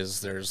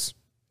nowadays. There's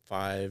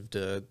 500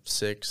 to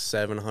 600,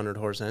 700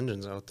 horse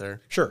engines out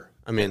there. Sure.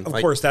 I mean, of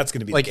course, that's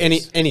going to be like the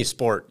case. any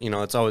sport.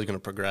 It's always going to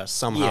progress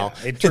somehow.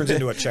 Yeah, it turns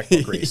into a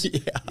checkbook race.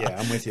 Yeah,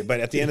 I'm with you. But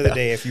at the end of the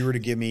day, if you were to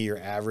give me your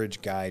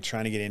average guy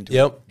trying to get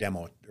into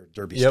demo or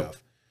derby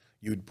stuff,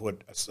 you would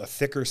put a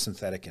thicker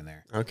synthetic in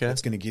there. Okay,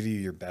 that's going to give you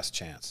your best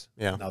chance.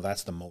 Yeah. Now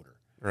that's the motor.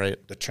 Right.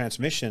 The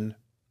transmission,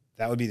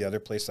 that would be the other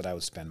place that I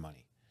would spend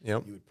money.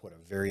 Yep. You would put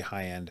a very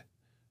high end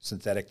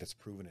synthetic that's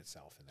proven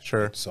itself in there.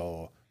 Sure. Right?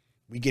 So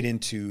we get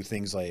into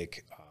things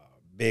like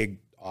big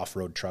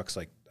off-road trucks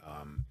like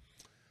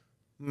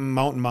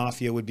Mountain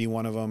Mafia would be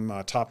one of them,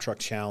 Top Truck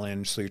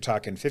Challenge. So you're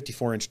talking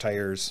 54-inch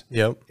tires.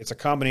 Yep. It's a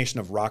combination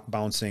of rock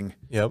bouncing.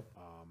 Yep.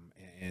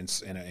 And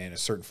a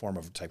certain form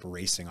of type of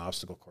racing,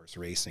 obstacle course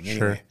racing. Sure.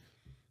 Anyway,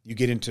 you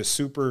get into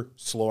super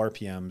slow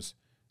RPMs,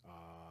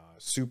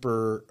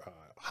 super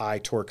high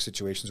torque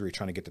situations where you're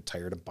trying to get the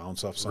tire to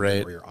bounce off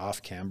something where you're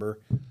off camber.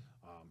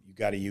 You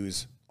got to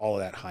use all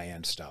of that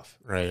high-end stuff.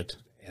 Right.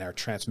 And our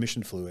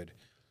transmission fluid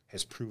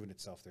has proven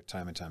itself there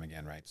time and time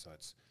again, right? So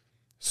it's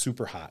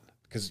super hot.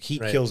 because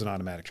heat kills an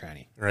automatic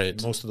tranny. Right.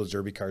 And most of those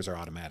derby cars are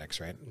automatics,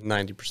 right?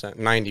 90%,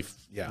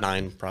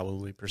 99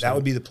 probably percent. That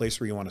would be the place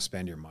where you want to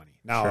spend your money.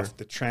 Now, if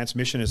the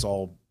transmission is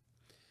all,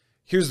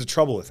 here's the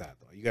trouble with that,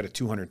 though. You got a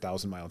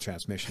 200,000-mile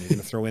transmission you're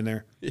going to throw in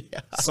there?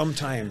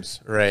 Sometimes.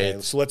 Right.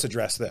 Okay, so let's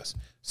address this.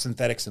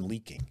 Synthetics and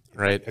leaking.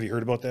 Right. Have you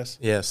heard about this?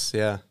 Yes,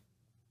 yeah.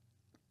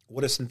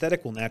 What a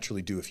synthetic will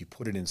naturally do if you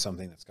put it in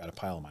something that's got a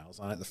pile of miles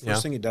on it, the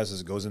first thing it does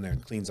is it goes in there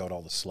and cleans out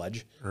all the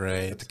sludge.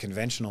 Right. That the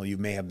conventional you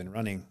may have been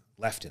running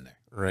left in there.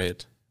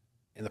 Right.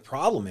 And the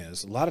problem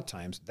is, a lot of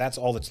times, that's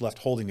all that's left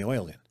holding the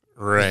oil in.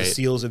 Right. The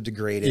seals have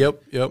degraded.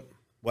 Yep.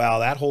 Well,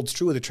 that holds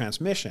true with the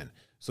transmission.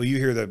 So you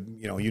hear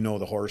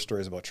the horror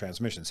stories about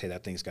transmissions. Hey,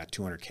 that thing's got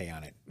 200K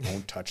on it.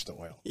 Don't touch the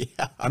oil.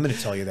 I'm going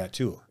to tell you that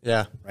too.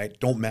 Yeah. Right?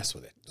 Don't mess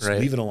with it. Just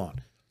leave it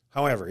alone.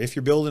 However, if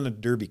you're building a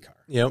derby car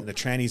and the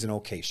tranny's in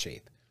okay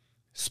shape,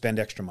 spend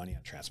extra money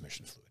on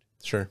transmission fluid.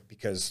 Sure.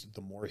 Because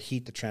the more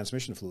heat the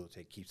transmission fluid will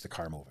take keeps the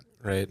car moving.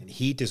 Right. And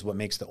heat is what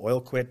makes the oil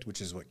quit,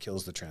 which is what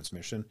kills the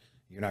transmission.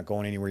 You're not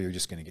going anywhere. You're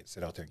just going to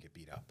sit out there and get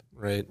beat up.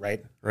 Right.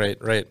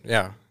 Right?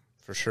 Yeah,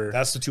 for sure.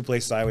 That's the two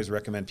places I always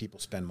recommend people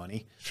spend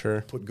money.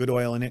 Sure. Put good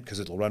oil in it because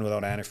it'll run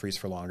without antifreeze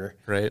for longer.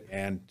 Right.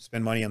 And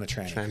spend money on the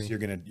tranny because you're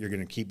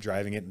gonna keep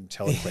driving it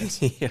until it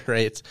quits. Yeah,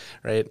 right.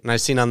 And I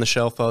seen on the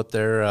shelf out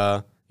there,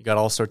 you got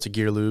all sorts of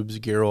gear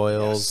lubes, gear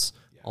oils,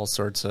 all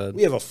sorts of.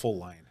 We have a full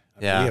line.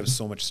 We Yeah. have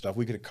so much stuff.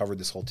 We could have covered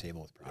this whole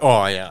table with products.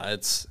 Oh yeah,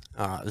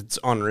 it's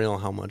unreal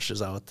how much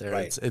is out there.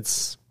 Right.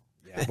 It's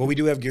yeah. But we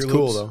do have gear lubes.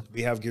 Cool though.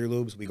 We have gear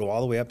lubes. We go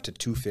all the way up to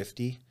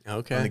 250.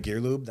 Okay. On the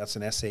gear lube, that's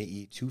an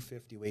SAE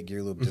 250 weight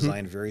gear lube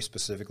designed very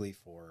specifically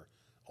for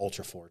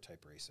Ultra 4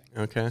 type racing.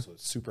 Okay. So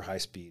it's super high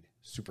speed,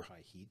 super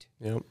high heat.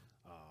 Yep.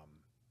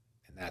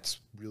 And that's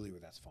really where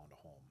that's found a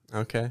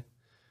home. Okay.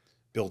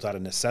 Built out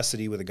of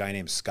necessity with a guy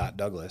named Scott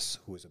Douglas,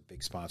 who was a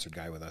big sponsored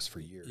guy with us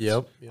for years.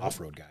 Yep.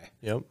 Off-road guy.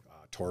 Yep.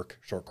 Torque,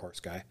 short course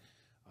guy.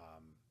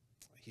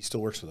 He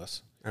still works with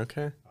us.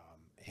 Okay.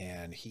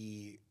 And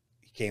he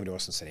came to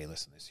us and said, hey,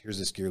 listen, here's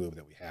this gear lube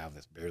that we have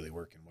that's barely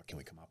working. What can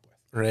we come up with?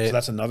 Right. So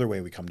that's another way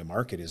we come to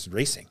market is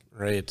racing.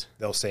 Right.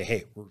 They'll say,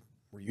 hey,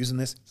 we're using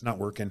this. It's not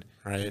working.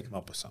 Right. Can we come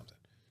up with something?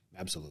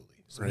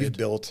 Absolutely. So we've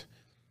built,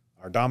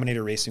 our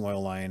Dominator racing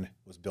oil line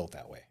was built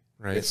that way.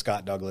 Right. With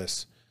Scott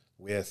Douglas,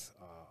 with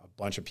a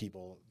bunch of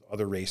people,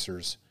 other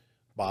racers,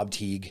 Bob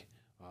Teague,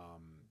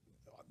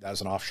 that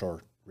was an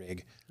offshore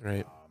rig.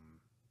 Right.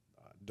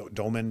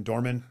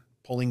 Dorman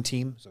pulling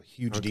team, so a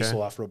huge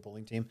diesel off-road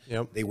pulling team.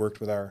 Yep. They worked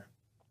with our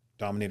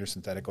Dominator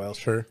synthetic oils.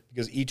 Sure.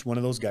 Because each one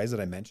of those guys that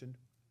I mentioned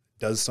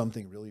does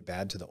something really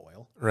bad to the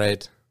oil.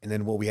 Right. And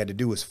then what we had to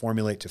do was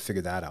formulate to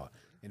figure that out,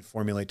 and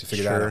formulate to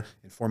figure that out,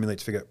 and formulate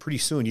to figure out. Pretty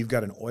soon, you've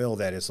got an oil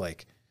that is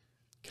like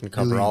Can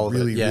cover all of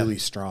it. Really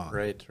strong.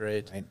 Right.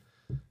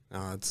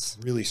 No, it's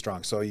really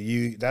strong. So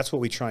that's what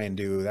we try and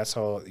do. That's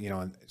how,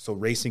 so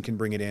racing can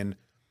bring it in.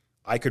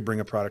 I could bring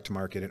a product to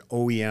market. An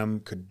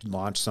OEM could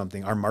launch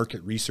something. Our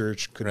market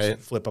research could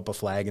flip up a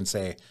flag and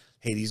say,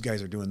 hey, these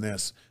guys are doing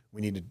this.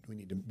 We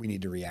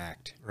need to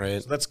react.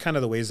 Right. So that's kind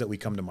of the ways that we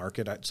come to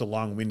market. It's a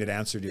long-winded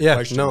answer to your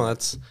question. No,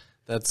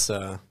 that's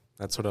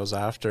what I was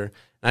after. And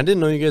I didn't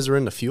know you guys were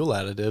into fuel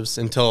additives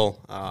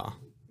until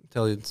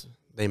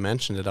they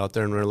mentioned it out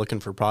there, and we were looking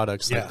for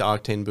products like the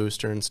octane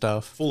booster and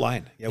stuff. Full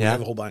line. Yeah, we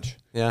have a whole bunch.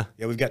 Yeah,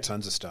 we've got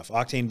tons of stuff.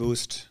 Octane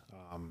boost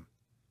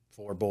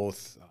for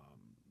both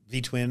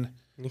V-twin,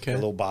 a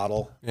little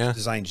bottle,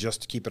 designed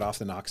just to keep it off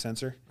the knock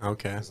sensor.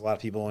 Okay. There's a lot of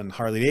people in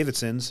Harley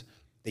Davidsons,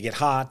 they get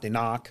hot, they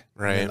knock,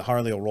 and then the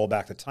Harley will roll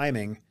back the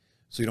timing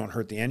so you don't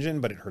hurt the engine,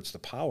 but it hurts the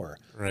power.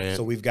 Right.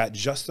 So we've got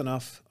just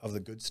enough of the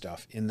good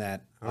stuff in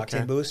that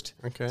octane boost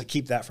to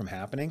keep that from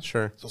happening.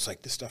 Sure. So it's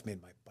like, this stuff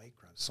made my bike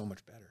run so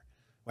much better.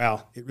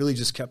 Well, it really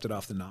just kept it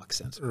off the knock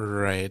sensor.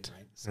 Right.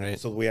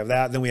 So we have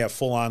that. Then we have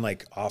full on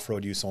like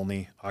off-road use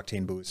only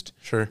octane boost.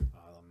 Sure.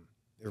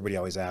 Everybody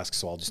always asks,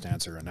 so I'll just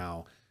answer it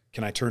now.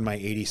 Can I turn my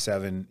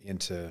 87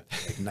 into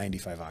like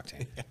 95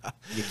 octane?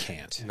 You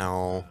can't.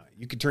 No.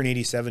 You could turn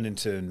 87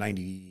 into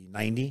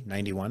 90,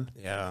 91.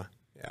 Yeah.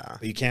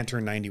 But you can't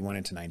turn 91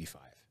 into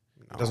 95.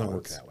 It doesn't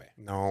work that way.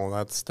 No,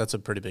 that's a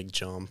pretty big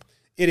jump.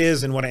 It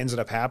is, and what ends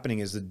up happening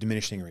is the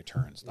diminishing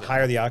returns. The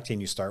higher the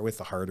octane you start with,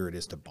 the harder it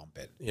is to bump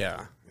it.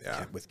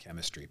 With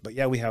chemistry. But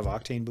yeah, we have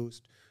octane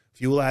boost,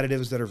 fuel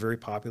additives that are very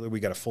popular. We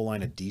got a full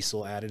line of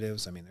diesel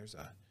additives. I mean, there's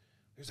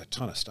a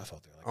ton of stuff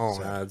out there.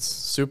 Like it's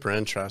super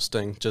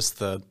interesting. Just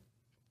the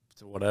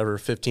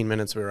 15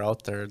 minutes we were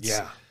out there.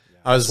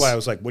 That's why I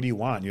was like, what do you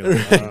want? You're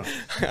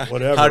like,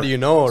 whatever. How do you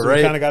know, so right?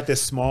 We kind of got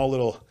this small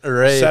little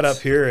setup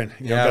here, and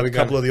got a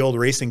couple of the old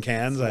racing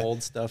cans.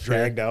 Old stuff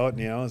dragged out,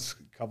 and it's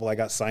a couple I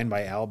got signed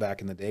by Al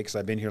back in the day because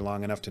I've been here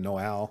long enough to know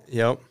Al.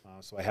 Yep.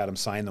 So I had him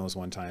sign those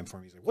one time for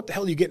me. He's like, what the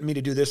hell are you getting me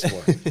to do this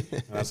for?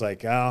 And I was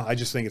like, oh, I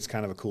just think it's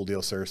kind of a cool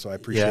deal, sir. So I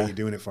appreciate you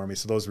doing it for me.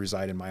 So those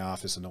reside in my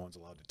office and no one's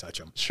allowed to touch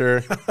them.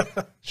 Sure.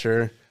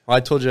 Well, I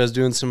told you I was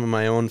doing some of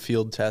my own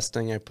field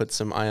testing. I put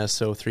some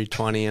ISO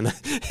 320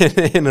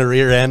 in a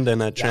rear end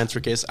and a transfer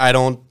case. I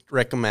don't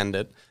recommend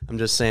it. I'm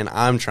just saying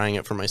I'm trying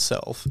it for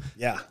myself.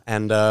 Yeah.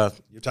 And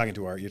you're talking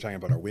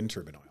about our wind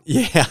turbine oil.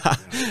 Yeah.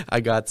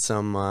 I got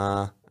some.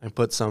 I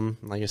put some.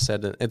 Like I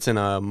said, it's in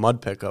a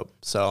mud pickup.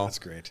 So that's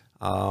great.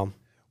 Well,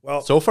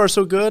 so far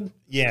so good.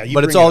 Yeah.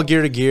 But it's all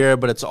gear to gear.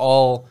 But it's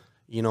all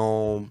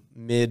or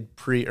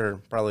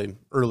probably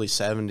early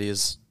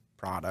 70s.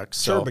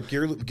 Products. Sure, so. but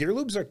gear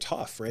lubes are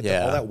tough, right?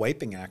 Yeah. All that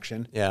wiping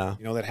action, yeah,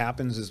 that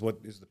happens is what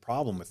is the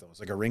problem with those.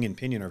 Like a ring and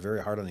pinion are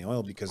very hard on the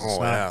oil because it's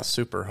not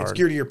super hard. It's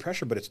geared to your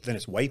pressure, but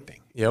it's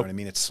wiping. Yep. You know what I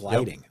mean? It's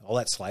sliding. All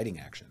that sliding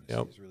action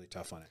is really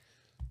tough on it.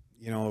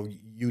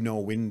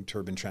 Wind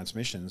turbine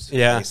transmissions.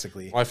 Yeah,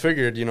 basically. Well, I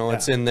figured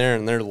it's in there,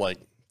 and they're like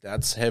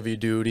that's heavy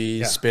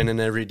duty,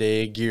 spinning every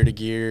day, gear to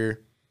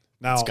gear.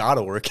 Now it's got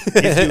to work.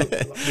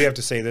 We have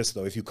to say this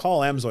though: if you call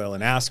AMSOIL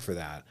and ask for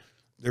that,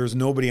 there's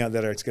nobody out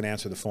there that's going to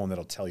answer the phone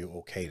that'll tell you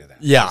okay to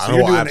that. Yeah,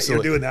 so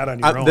you're doing that on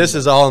your own. This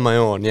is all on my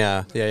own.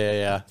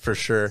 Yeah, for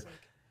sure.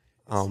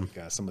 Some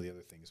of the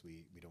other things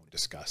we don't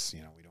discuss.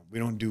 We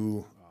don't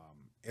do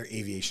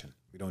aviation.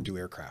 We don't do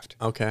aircraft.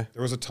 Okay.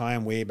 There was a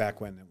time way back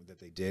when that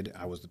they did.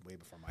 I was way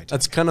before my time.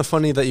 That's kind of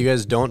funny that you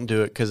guys don't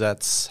do it because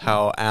that's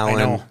how Alan.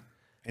 I know.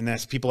 And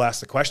that's people ask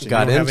the question.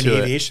 Got you don't have into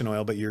any aviation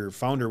oil, but your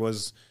founder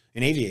was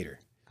an aviator.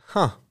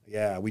 Huh.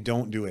 Yeah, we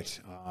don't do it.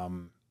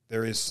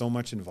 There is so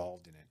much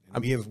involved in it.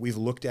 And we've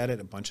looked at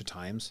it a bunch of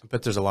times. I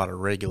bet there's a lot of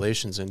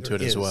regulations into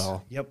it as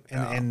well. Yep.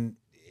 And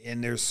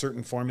there's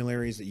certain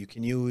formularies that you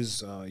can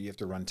use. You have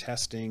to run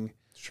testing.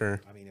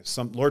 Sure. I mean, if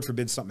Lord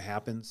forbid something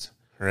happens,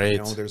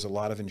 right. There's a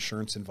lot of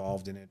insurance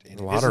involved in it. And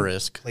a lot of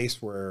risk. A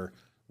place where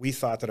we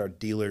thought that our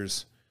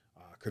dealers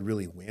could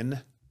really win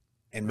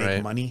and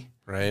make money.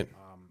 Right.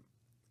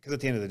 Because at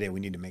the end of the day, we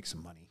need to make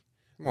some money.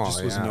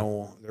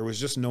 Well, there was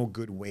just no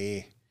good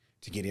way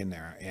to get in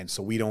there. And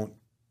so we don't,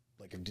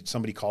 like if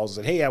somebody calls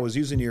and said, hey, I was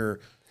using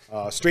your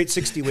straight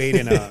 60 weight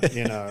in a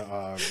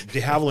de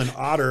Havilland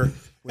Otter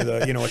with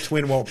a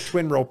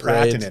twin row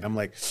Pratt in it. I'm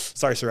like,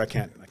 sorry, sir, I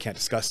can't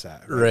discuss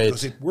that. Right.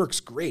 Because it works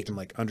great. I'm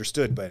like,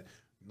 understood, but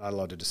I'm not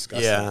allowed to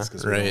discuss that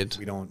because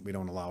we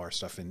don't allow our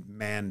stuff in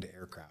manned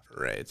aircraft.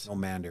 Right. No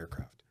manned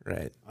aircraft.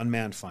 Right.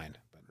 Unmanned, fine,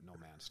 but no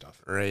manned stuff.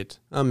 Right.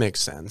 That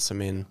makes sense. I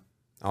mean,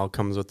 all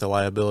comes with the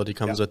liability,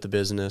 comes with the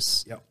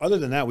business. Yeah. Other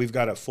than that, we've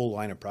got a full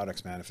line of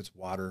products, man. If it's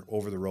water,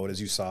 over the road, as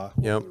you saw,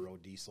 over the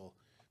road diesel,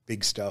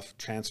 big stuff,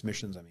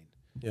 transmissions. I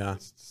mean,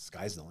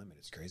 sky's the limit.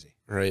 It's crazy.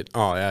 Right.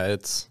 Oh yeah,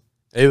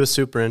 it was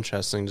super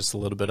interesting. Just a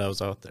little bit I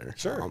was out there.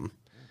 Sure.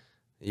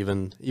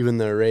 Even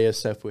the array of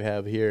stuff we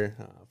have here,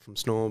 from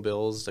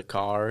snowmobiles to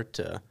car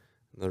to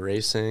the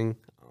racing,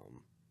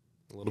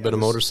 a little bit of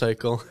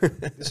motorcycle.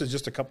 This is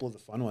just a couple of the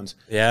fun ones.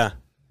 Yeah.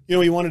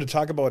 You wanted to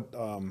talk about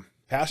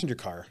passenger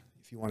car.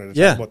 If you wanted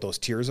to talk about those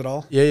tiers at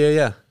all.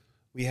 Yeah.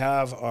 We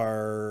have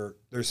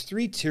there's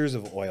 3 tiers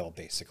of oil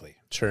basically.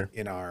 Sure.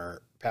 In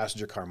our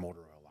passenger car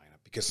motor oil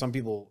lineup, because some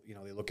people,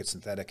 they look at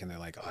synthetic and they're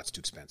like, oh, it's too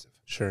expensive.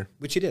 Sure.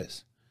 Which it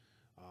is,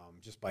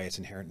 just by its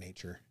inherent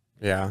nature.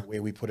 Yeah. The way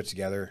we put it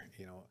together,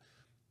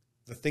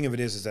 the thing of it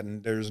is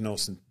that there's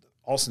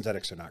all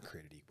synthetics are not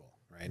created equal,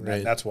 right?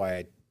 Right. That's why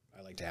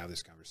I like to have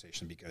this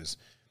conversation, because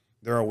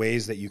there are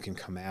ways that you can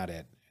come at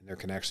it and there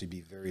can actually be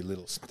very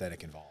little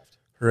synthetic involved.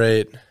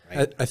 Right.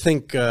 I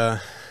think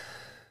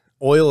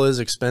oil is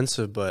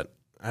expensive, but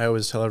I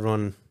always tell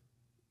everyone,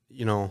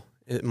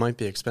 it might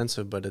be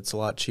expensive, but it's a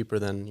lot cheaper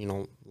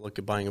than, look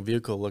at buying a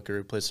vehicle, look at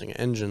replacing an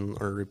engine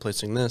or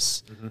replacing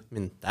this. Mm-hmm. I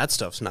mean, that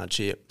stuff's not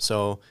cheap.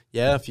 So,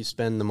 yeah, if you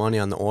spend the money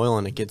on the oil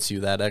and it gets you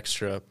that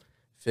extra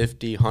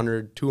 50,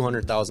 100,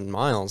 200,000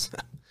 miles,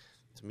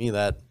 to me,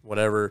 that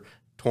whatever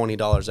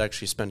 $20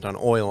 actually spent on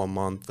oil a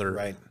month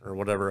or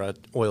whatever, an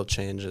oil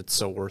change, it's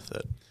so worth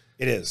it.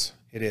 It is.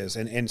 It is.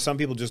 And some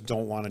people just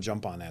don't want to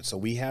jump on that. So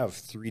we have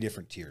 3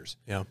 different tiers.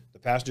 Yeah. The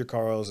passenger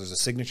car oils is a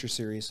signature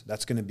series.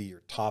 That's going to be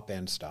your top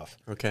end stuff.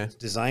 Okay. It's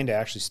designed to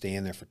actually stay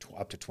in there for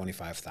up to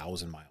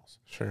 25,000 miles.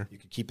 Sure. You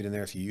can keep it in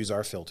there if you use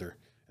our filter.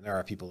 And there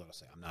are people that will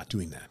say, I'm not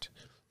doing that.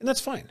 And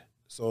that's fine.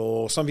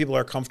 So some people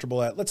are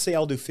comfortable at, let's say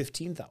I'll do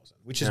 15,000,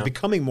 which is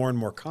becoming more and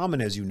more common,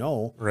 as you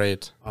know.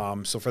 Right.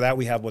 So for that,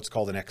 we have what's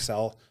called an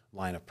XL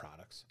line of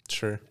products.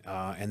 Sure.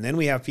 And then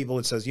we have people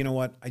that says, you know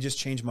what? I just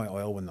change my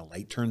oil when the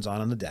light turns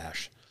on the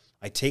dash.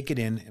 I take it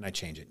in and I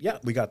change it. Yeah,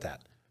 we got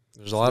that.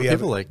 There's a lot of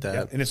people like that.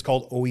 Yeah, and it's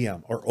called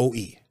OEM or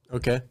OE.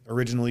 Okay.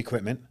 Original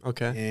equipment.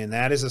 Okay. And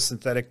that is a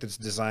synthetic that's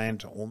designed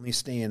to only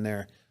stay in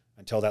there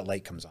until that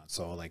light comes on.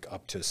 So like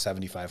up to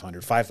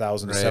 7,500,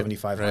 5,000 to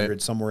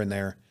 7,500, somewhere in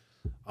there.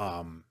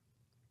 And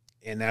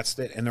that's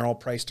it. And they're all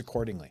priced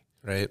accordingly.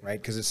 Right.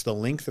 Right. Because it's the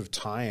length of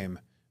time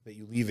that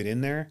you leave it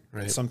in there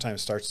that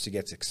sometimes starts to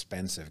get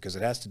expensive, because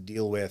it has to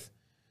deal with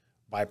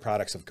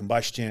byproducts of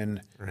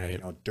combustion,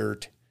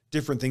 dirt,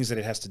 different things that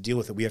it has to deal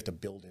with that we have to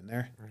build in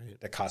there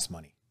that cost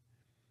money.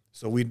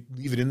 So we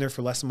leave it in there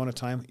for less amount of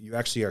time. You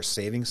actually are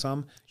saving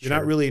some. You're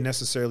not really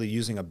necessarily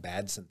using a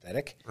bad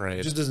synthetic. Right.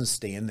 It just doesn't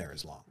stay in there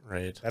as long.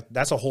 Right.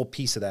 That's a whole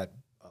piece of that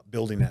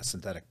building that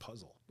synthetic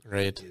puzzle.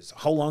 Right. Is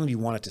how long do you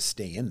want it to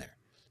stay in there?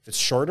 If it's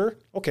shorter,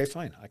 okay,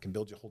 fine. I can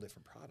build you a whole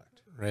different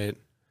product. Right.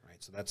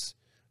 Right.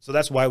 So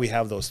that's why we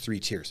have those 3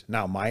 tiers.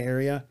 Now, my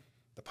area,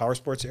 the power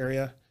sports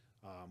area,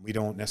 we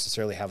don't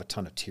necessarily have a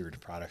ton of tiered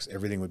products.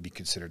 Everything would be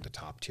considered the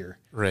top tier.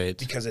 Right.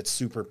 Because it's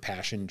super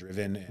passion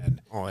driven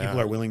and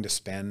people are willing to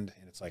spend.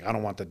 And it's like, I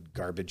don't want the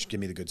garbage. Give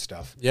me the good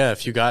stuff. Yeah.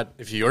 If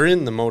you're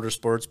in the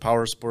motorsports,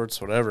 power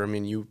sports, whatever, I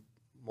mean, you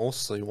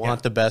mostly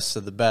want the best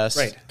of the best.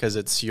 Right. Because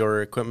it's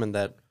your equipment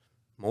that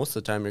most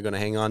of the time you're going to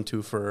hang on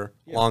to for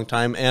a long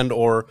time, and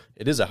or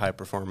it is a high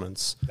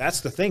performance.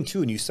 That's the thing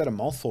too. And you said a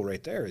mouthful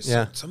right there. Is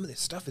some of this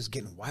stuff is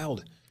getting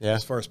wild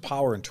as far as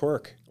power and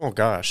torque. Oh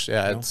gosh.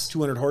 Yeah. You know, it's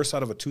 200 horse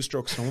out of a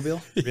 2-stroke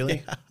snowmobile.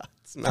 Really?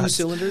 It's 2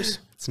 cylinders,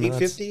 It's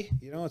 850.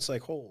 You know, it's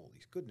like,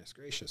 holy goodness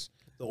gracious.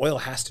 The oil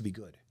has to be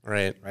good.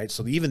 Right. Right.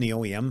 So even the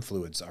OEM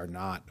fluids are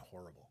not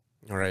horrible.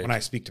 Right. When I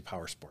speak to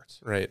power sports.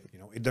 Right. You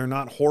know, they're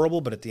not horrible,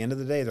 but at the end of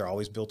the day, they're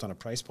always built on a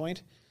price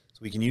point. So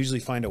we can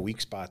usually find a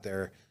weak spot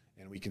there.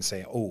 And we can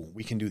say, oh,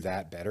 we can do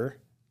that better.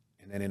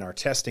 And then in our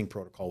testing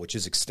protocol, which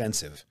is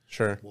extensive,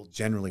 we'll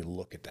generally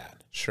look at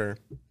that. Sure.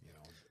 You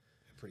know,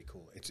 pretty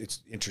cool.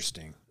 It's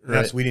interesting.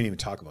 Right. We didn't even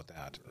talk about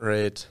that.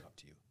 Right. Up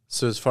to you.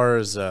 So as far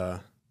as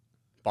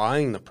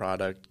buying the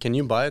product, can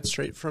you buy it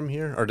straight from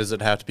here, or does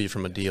it have to be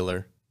from a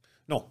dealer?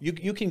 No,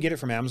 you can get it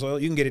from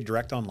AMSOIL. You can get it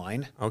direct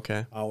online.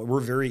 Okay. We're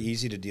very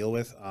easy to deal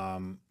with.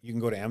 You can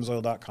go to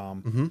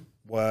AMSOIL.com. Mm-hmm.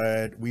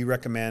 What we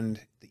recommend,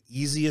 the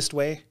easiest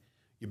way,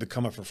 you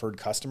become a preferred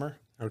customer.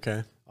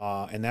 Okay.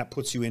 And that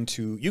puts you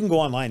into, you can go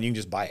online and you can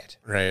just buy it.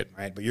 Right.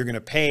 Right. But you're going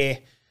to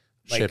pay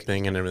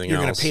shipping and everything else.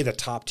 You're going to pay the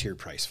top tier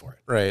price for it.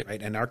 Right. Right.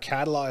 And our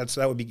catalog,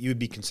 so that would be, you would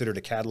be considered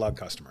a catalog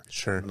customer.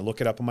 Sure. I'm going to look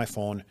it up on my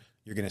phone.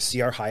 You're going to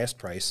see our highest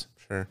price.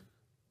 Sure.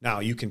 Now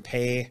you can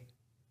pay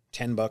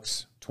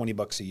 $10,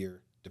 $20 a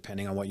year,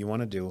 depending on what you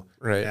want to do.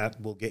 Right. That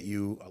will get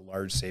you a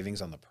large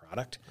savings on the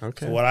product.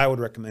 Okay. So what I would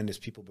recommend is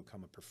people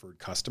become a preferred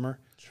customer.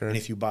 Sure. And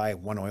if you buy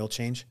one oil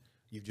change,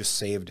 you've just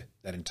saved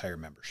that entire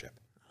membership.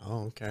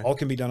 Oh, okay. All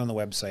can be done on the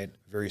website.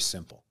 Very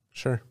simple.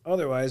 Sure.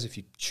 Otherwise, if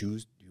you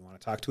choose, you want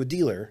to talk to a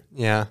dealer.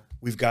 Yeah.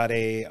 We've got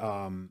a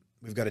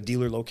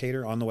dealer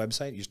locator on the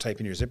website. You just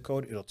type in your zip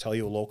code. It'll tell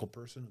you a local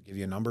person, give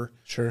you a number.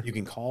 Sure. You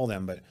can call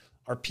them. But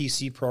our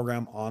PC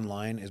program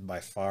online is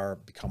by far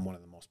become one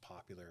of the most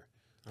popular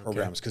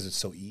programs because it's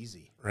so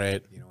easy.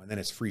 Right. You know, and then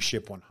it's free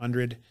ship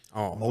 100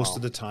 most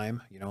of the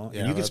time, you know,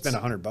 Yeah, and you can spend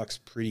 $100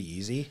 pretty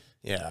easy.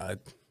 Yeah.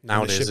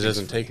 Nowadays it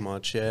doesn't take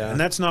much. Yeah. And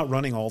that's not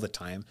running all the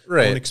time.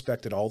 Right. Don't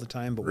expect it all the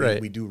time,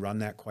 but we do run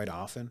that quite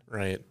often.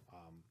 Right.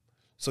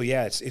 So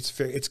yeah,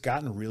 it's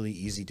gotten really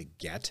easy to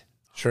get.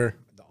 Sure.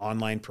 The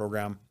online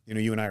program, you know,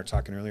 you and I were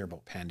talking earlier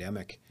about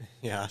pandemic.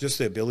 Yeah. Just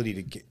the ability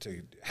to get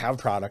to have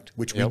product,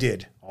 which we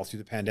did all through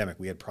the pandemic.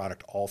 We had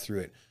product all through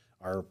it.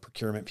 Our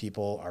procurement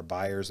people, our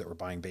buyers that were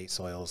buying base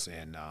oils,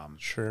 and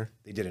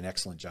they did an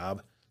excellent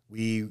job.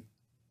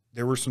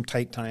 There were some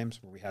tight times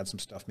where we had some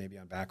stuff maybe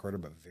on back order,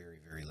 but very,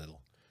 very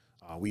little.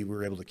 We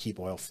were able to keep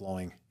oil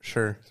flowing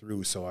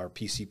through. So our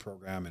PC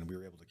program, and we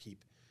were able to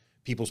keep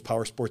people's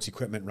power sports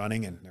equipment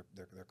running and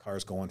their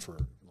cars going for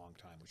a long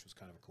time, which was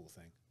kind of a cool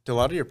thing. Do a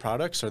lot of your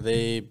products,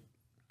 they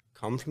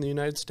come from the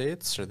United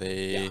States? Or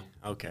they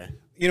okay?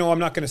 You know, I'm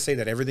not going to say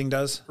that everything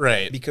does,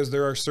 right? Because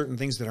there are certain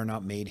things that are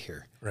not made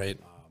here, right?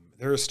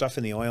 There is stuff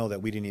in the oil that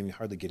we didn't even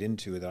hardly get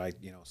into that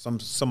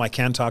some I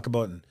can talk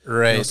about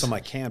and some I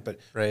can't, but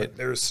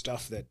there's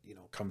stuff that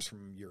comes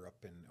from Europe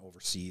and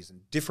overseas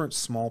and different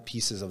small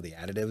pieces of the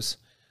additives.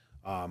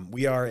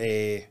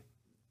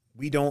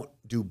 We don't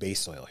do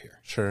base oil here.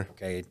 Sure.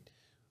 Okay.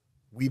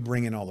 We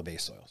bring in all the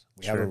base oils.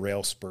 We have a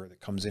rail spur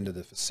that comes into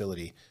the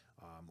facility.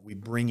 We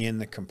bring in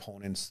the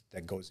components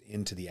that goes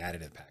into the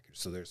additive package.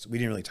 So we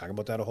didn't really talk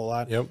about that a whole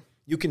lot. Yep.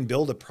 You can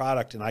build a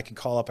product, and I can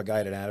call up a guy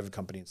at an additive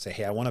company and say,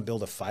 hey, I want to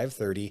build a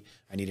 530.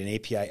 I need an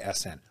API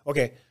SN.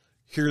 Okay,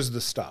 here's the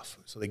stuff.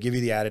 So they give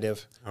you the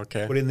additive.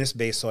 Okay. Put in this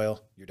base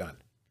oil. You're done.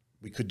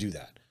 We could do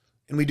that.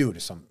 And we do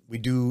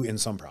in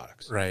some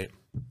products. Right.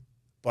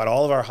 But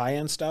all of our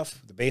high-end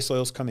stuff, the base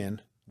oils come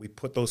in. We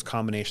put those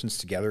combinations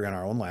together in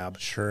our own lab.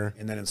 Sure.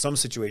 And then in some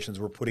situations,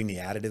 we're putting the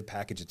additive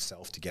package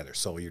itself together.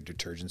 So your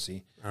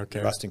detergency,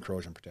 your rust and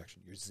corrosion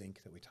protection, your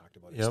zinc that we talked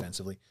about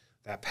extensively,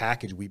 that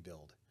package we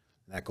build.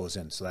 That goes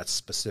in, so that's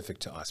specific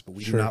to us. But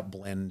we do not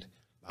blend.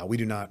 We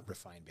do not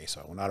refine base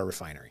oil. We're not a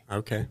refinery.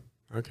 Okay.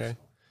 Okay.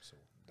 So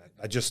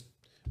just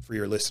for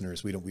your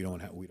listeners, we don't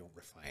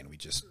refine. We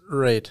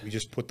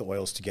just put the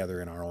oils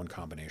together in our own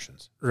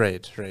combinations.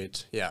 Right.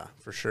 Right. Yeah,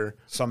 for sure.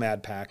 Some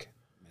ad pack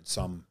and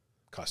some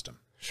custom.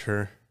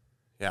 Sure.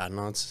 Yeah.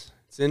 No, it's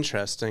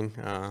interesting.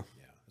 Yeah.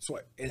 So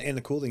and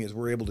the cool thing is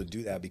we're able to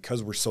do that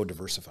because we're so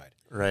diversified.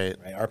 Right.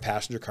 Our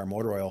passenger car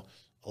motor oil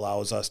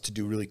allows us to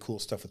do really cool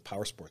stuff with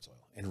power sports oil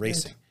and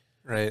racing.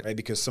 Right.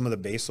 Because some of the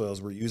base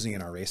oils we're using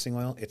in our racing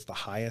oil, it's the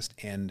highest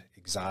end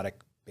exotic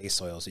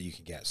base oils that you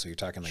can get. So you're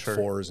talking like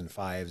 4s and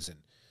 5s and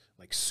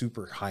like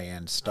super high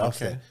end stuff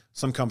that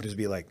some companies would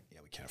be like, yeah,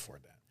 we can't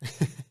afford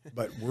that.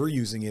 But we're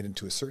using it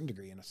to a certain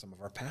degree in some of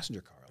our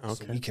passenger car oils.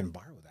 So we can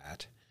borrow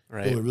that,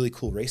 build a really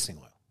cool racing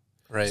oil.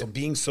 Right. So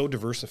being so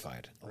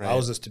diversified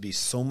allows us to be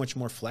so much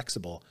more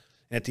flexible.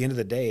 And at the end of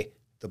the day,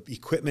 the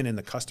equipment and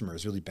the customer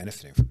is really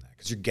benefiting from that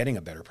because you're getting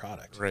a better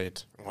product.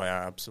 Right. Oh,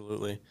 yeah,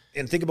 absolutely.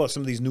 And think about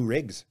some of these new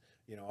rigs.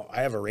 You know,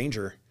 I have a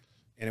Ranger,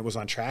 and it was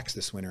on tracks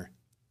this winter.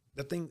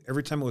 That thing,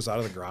 every time it was out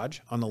of the garage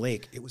on the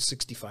lake, it was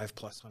 65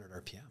 plus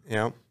 100 RPM.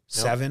 Yeah.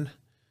 7,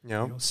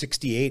 yeah,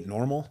 68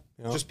 normal,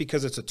 just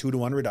because it's a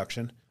 2-to-1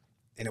 reduction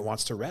and it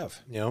wants to rev.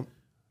 Yep.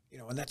 You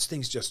know, and that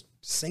thing's just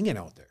singing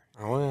out there.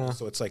 Oh, yeah.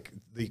 So it's like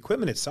the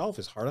equipment itself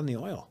is hard on the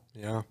oil.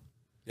 Yeah.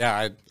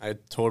 Yeah, I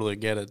totally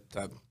get it.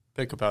 That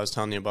pickup I was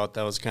telling you about,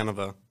 that was kind of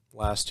a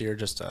last year,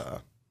 just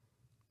a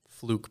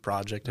fluke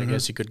project, I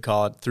guess you could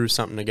call it. Threw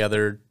something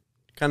together,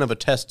 kind of a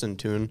test and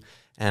tune.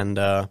 And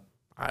I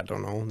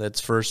don't know,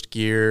 that's first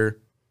gear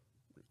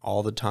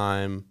all the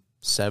time,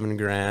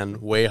 $7,000,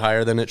 way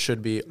higher than it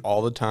should be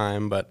all the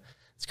time. But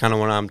it's kind of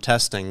when I'm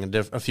testing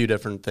a few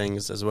different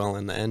things as well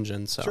in the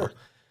engine. So, Sure.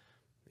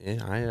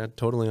 Yeah, I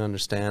totally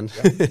understand.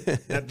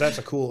 Yep. That's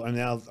a cool, and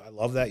now I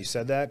love that you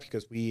said that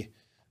because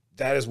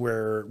that is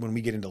where, when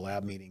we get into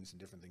lab meetings and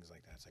different things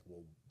like that, it's like,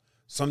 well,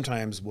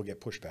 sometimes we'll get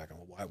pushback on,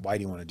 well, why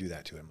do you want to do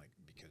that to him? Like,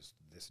 because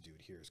this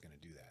dude here is going to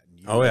do that. And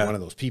you're one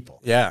of those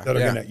people. Yeah. That are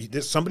going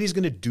to, somebody's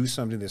going to do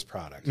something to this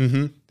product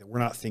that we're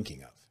not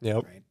thinking of.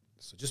 Yep. Right.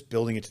 So just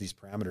building it to these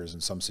parameters in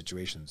some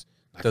situations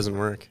doesn't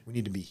work. We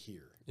need to be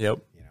here. Yep.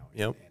 You know,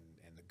 Yep.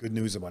 And the good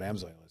news about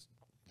AMSOIL is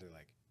they're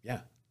like,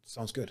 yeah,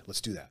 sounds good.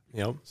 Let's do that.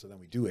 Yep. So then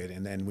we do it.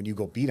 And then when you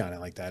go beat on it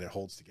like that, it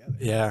holds together.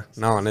 Yeah.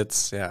 No, and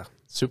it's,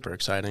 super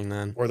exciting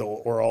then.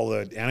 Or all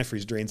the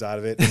antifreeze drains out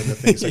of it. And the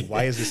thing's like,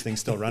 why is this thing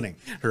still running?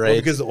 Right. Well,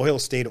 because the oil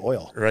stayed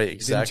oil. Right, It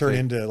exactly.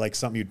 didn't turn into like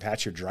something you'd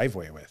patch your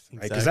driveway with.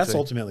 Right. Because that's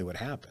ultimately what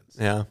happens.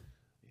 Yeah.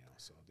 You know,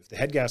 so if the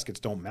head gaskets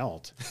don't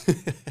melt,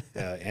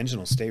 the engine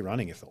will stay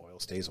running if the oil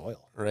stays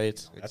oil.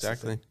 Right. You know,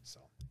 Exactly.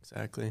 So.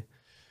 Exactly.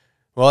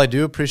 Well, I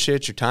do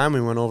appreciate your time.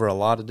 We went over a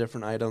lot of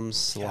different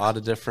its, a lot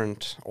of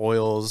different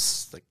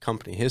oils, the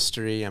company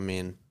history. I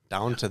mean,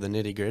 down to the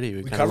nitty gritty.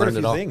 We kind of covered learned a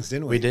it few all. things,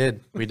 didn't we?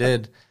 We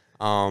did.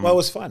 Well, it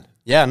was fun.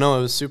 Yeah, no,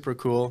 it was super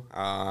cool.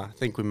 I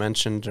think we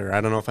mentioned, or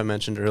I don't know if I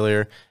mentioned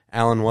earlier,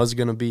 Alan was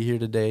going to be here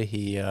today.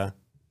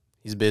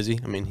 He's busy.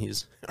 I mean,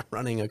 he's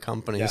running a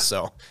company,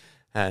 so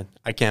I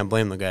can't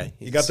blame the guy.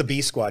 You got the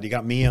B squad. You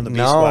got me on the B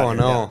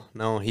squad.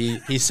 No.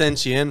 He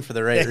sent you in for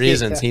the right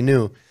reasons. He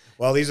knew.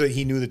 Well,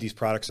 he knew that these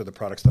products are the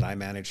products that I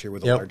manage here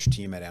with a large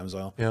team at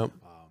AMSOIL. Yep.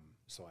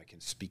 So I can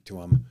speak to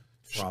them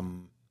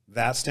from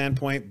that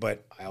standpoint,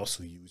 but I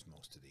also use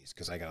most of these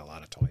because I got a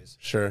lot of toys.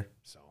 Sure.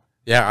 So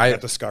yeah, I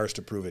got the scars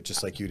to prove it,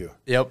 just like you do.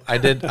 Yep, I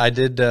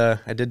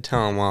did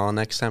tell him, well,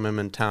 next time I'm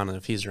in town and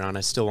if he's around,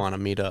 I still want to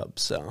meet up.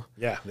 So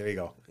yeah, there you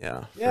go.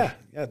 Yeah.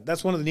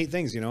 That's one of the neat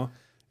things, you know.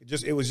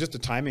 It was just a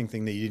timing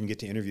thing that you didn't get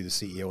to interview the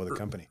CEO of the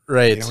company.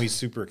 Right. You know, he's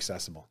super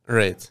accessible.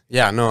 Right.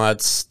 Yeah, no,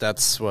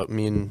 that's what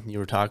me and you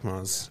were talking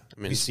about. I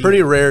mean, it's see pretty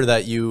it. rare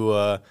that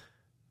you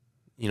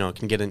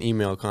can get an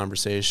email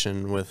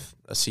conversation with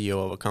a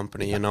CEO of a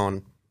company, and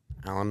Alan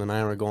and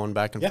I were going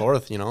back and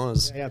forth,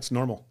 It's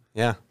normal.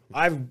 Yeah.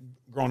 I've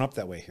grown up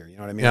that way here. You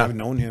know what I mean? Yeah. I've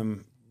known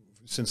him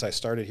since I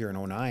started here in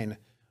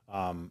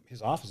 2009.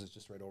 His office is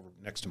just right over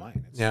next to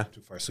mine. It's not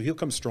too far. So he'll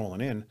come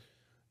strolling in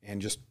and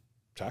just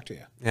talk to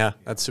you. Yeah,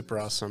 that's super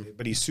awesome.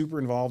 But he's super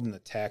involved in the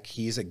tech.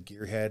 He's a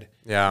gearhead.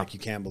 Yeah. Like you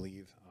can't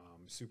believe.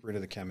 Super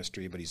into the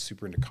chemistry, but he's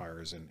super into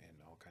cars and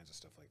all kinds of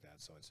stuff like that.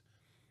 So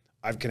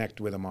I've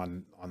connected with him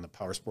on the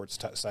power sports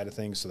side of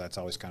things, so that's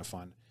always kind of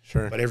fun.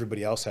 Sure. But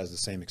everybody else has the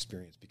same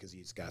experience because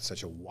he's got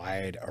such a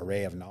wide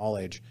array of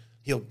knowledge.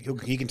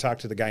 He can talk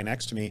to the guy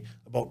next to me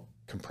about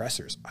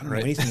compressors. I don't know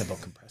anything about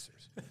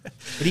compressors. But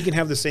he can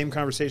have the same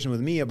conversation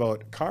with me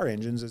about car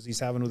engines as he's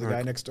having with the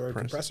guy next door at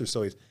compressors.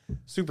 So he's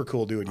super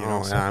cool dude. You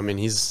know? Yeah. I mean,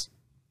 he's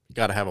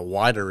got to have a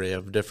wide array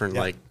of different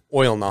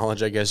oil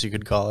knowledge, I guess you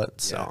could call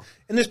it. So,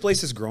 and this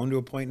place has grown to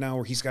a point now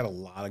where he's got a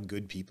lot of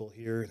good people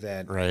here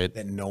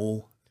that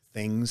know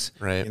things,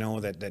 you know,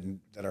 that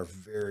are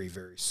very,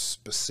 very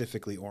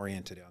specifically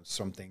oriented on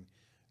something,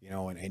 you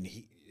know, and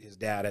his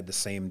dad had the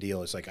same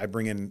deal. It's like, I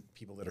bring in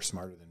people that are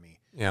smarter than me.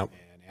 Yeah.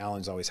 And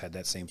Alan's always had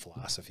that same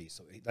philosophy.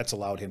 So that's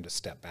allowed him to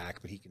step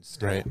back, but he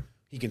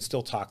can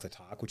still talk the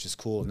talk, which is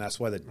cool. And that's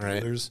why the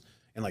dealers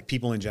and like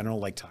people in general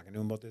like talking to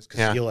him about this.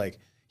 Cause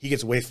he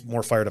gets way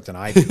more fired up than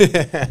I do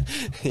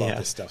about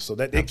this stuff. So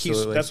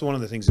that's one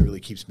of the things that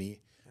really keeps me,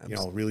 you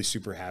know, really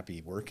super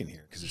happy working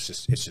here. Cause it's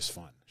just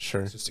fun.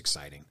 Sure. It's just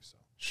exciting.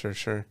 So.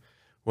 Sure.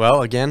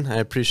 Well, again, I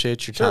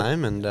appreciate your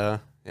time and,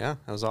 that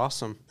was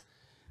awesome.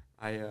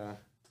 Are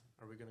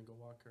we going to go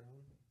walk around?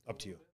 Up to you.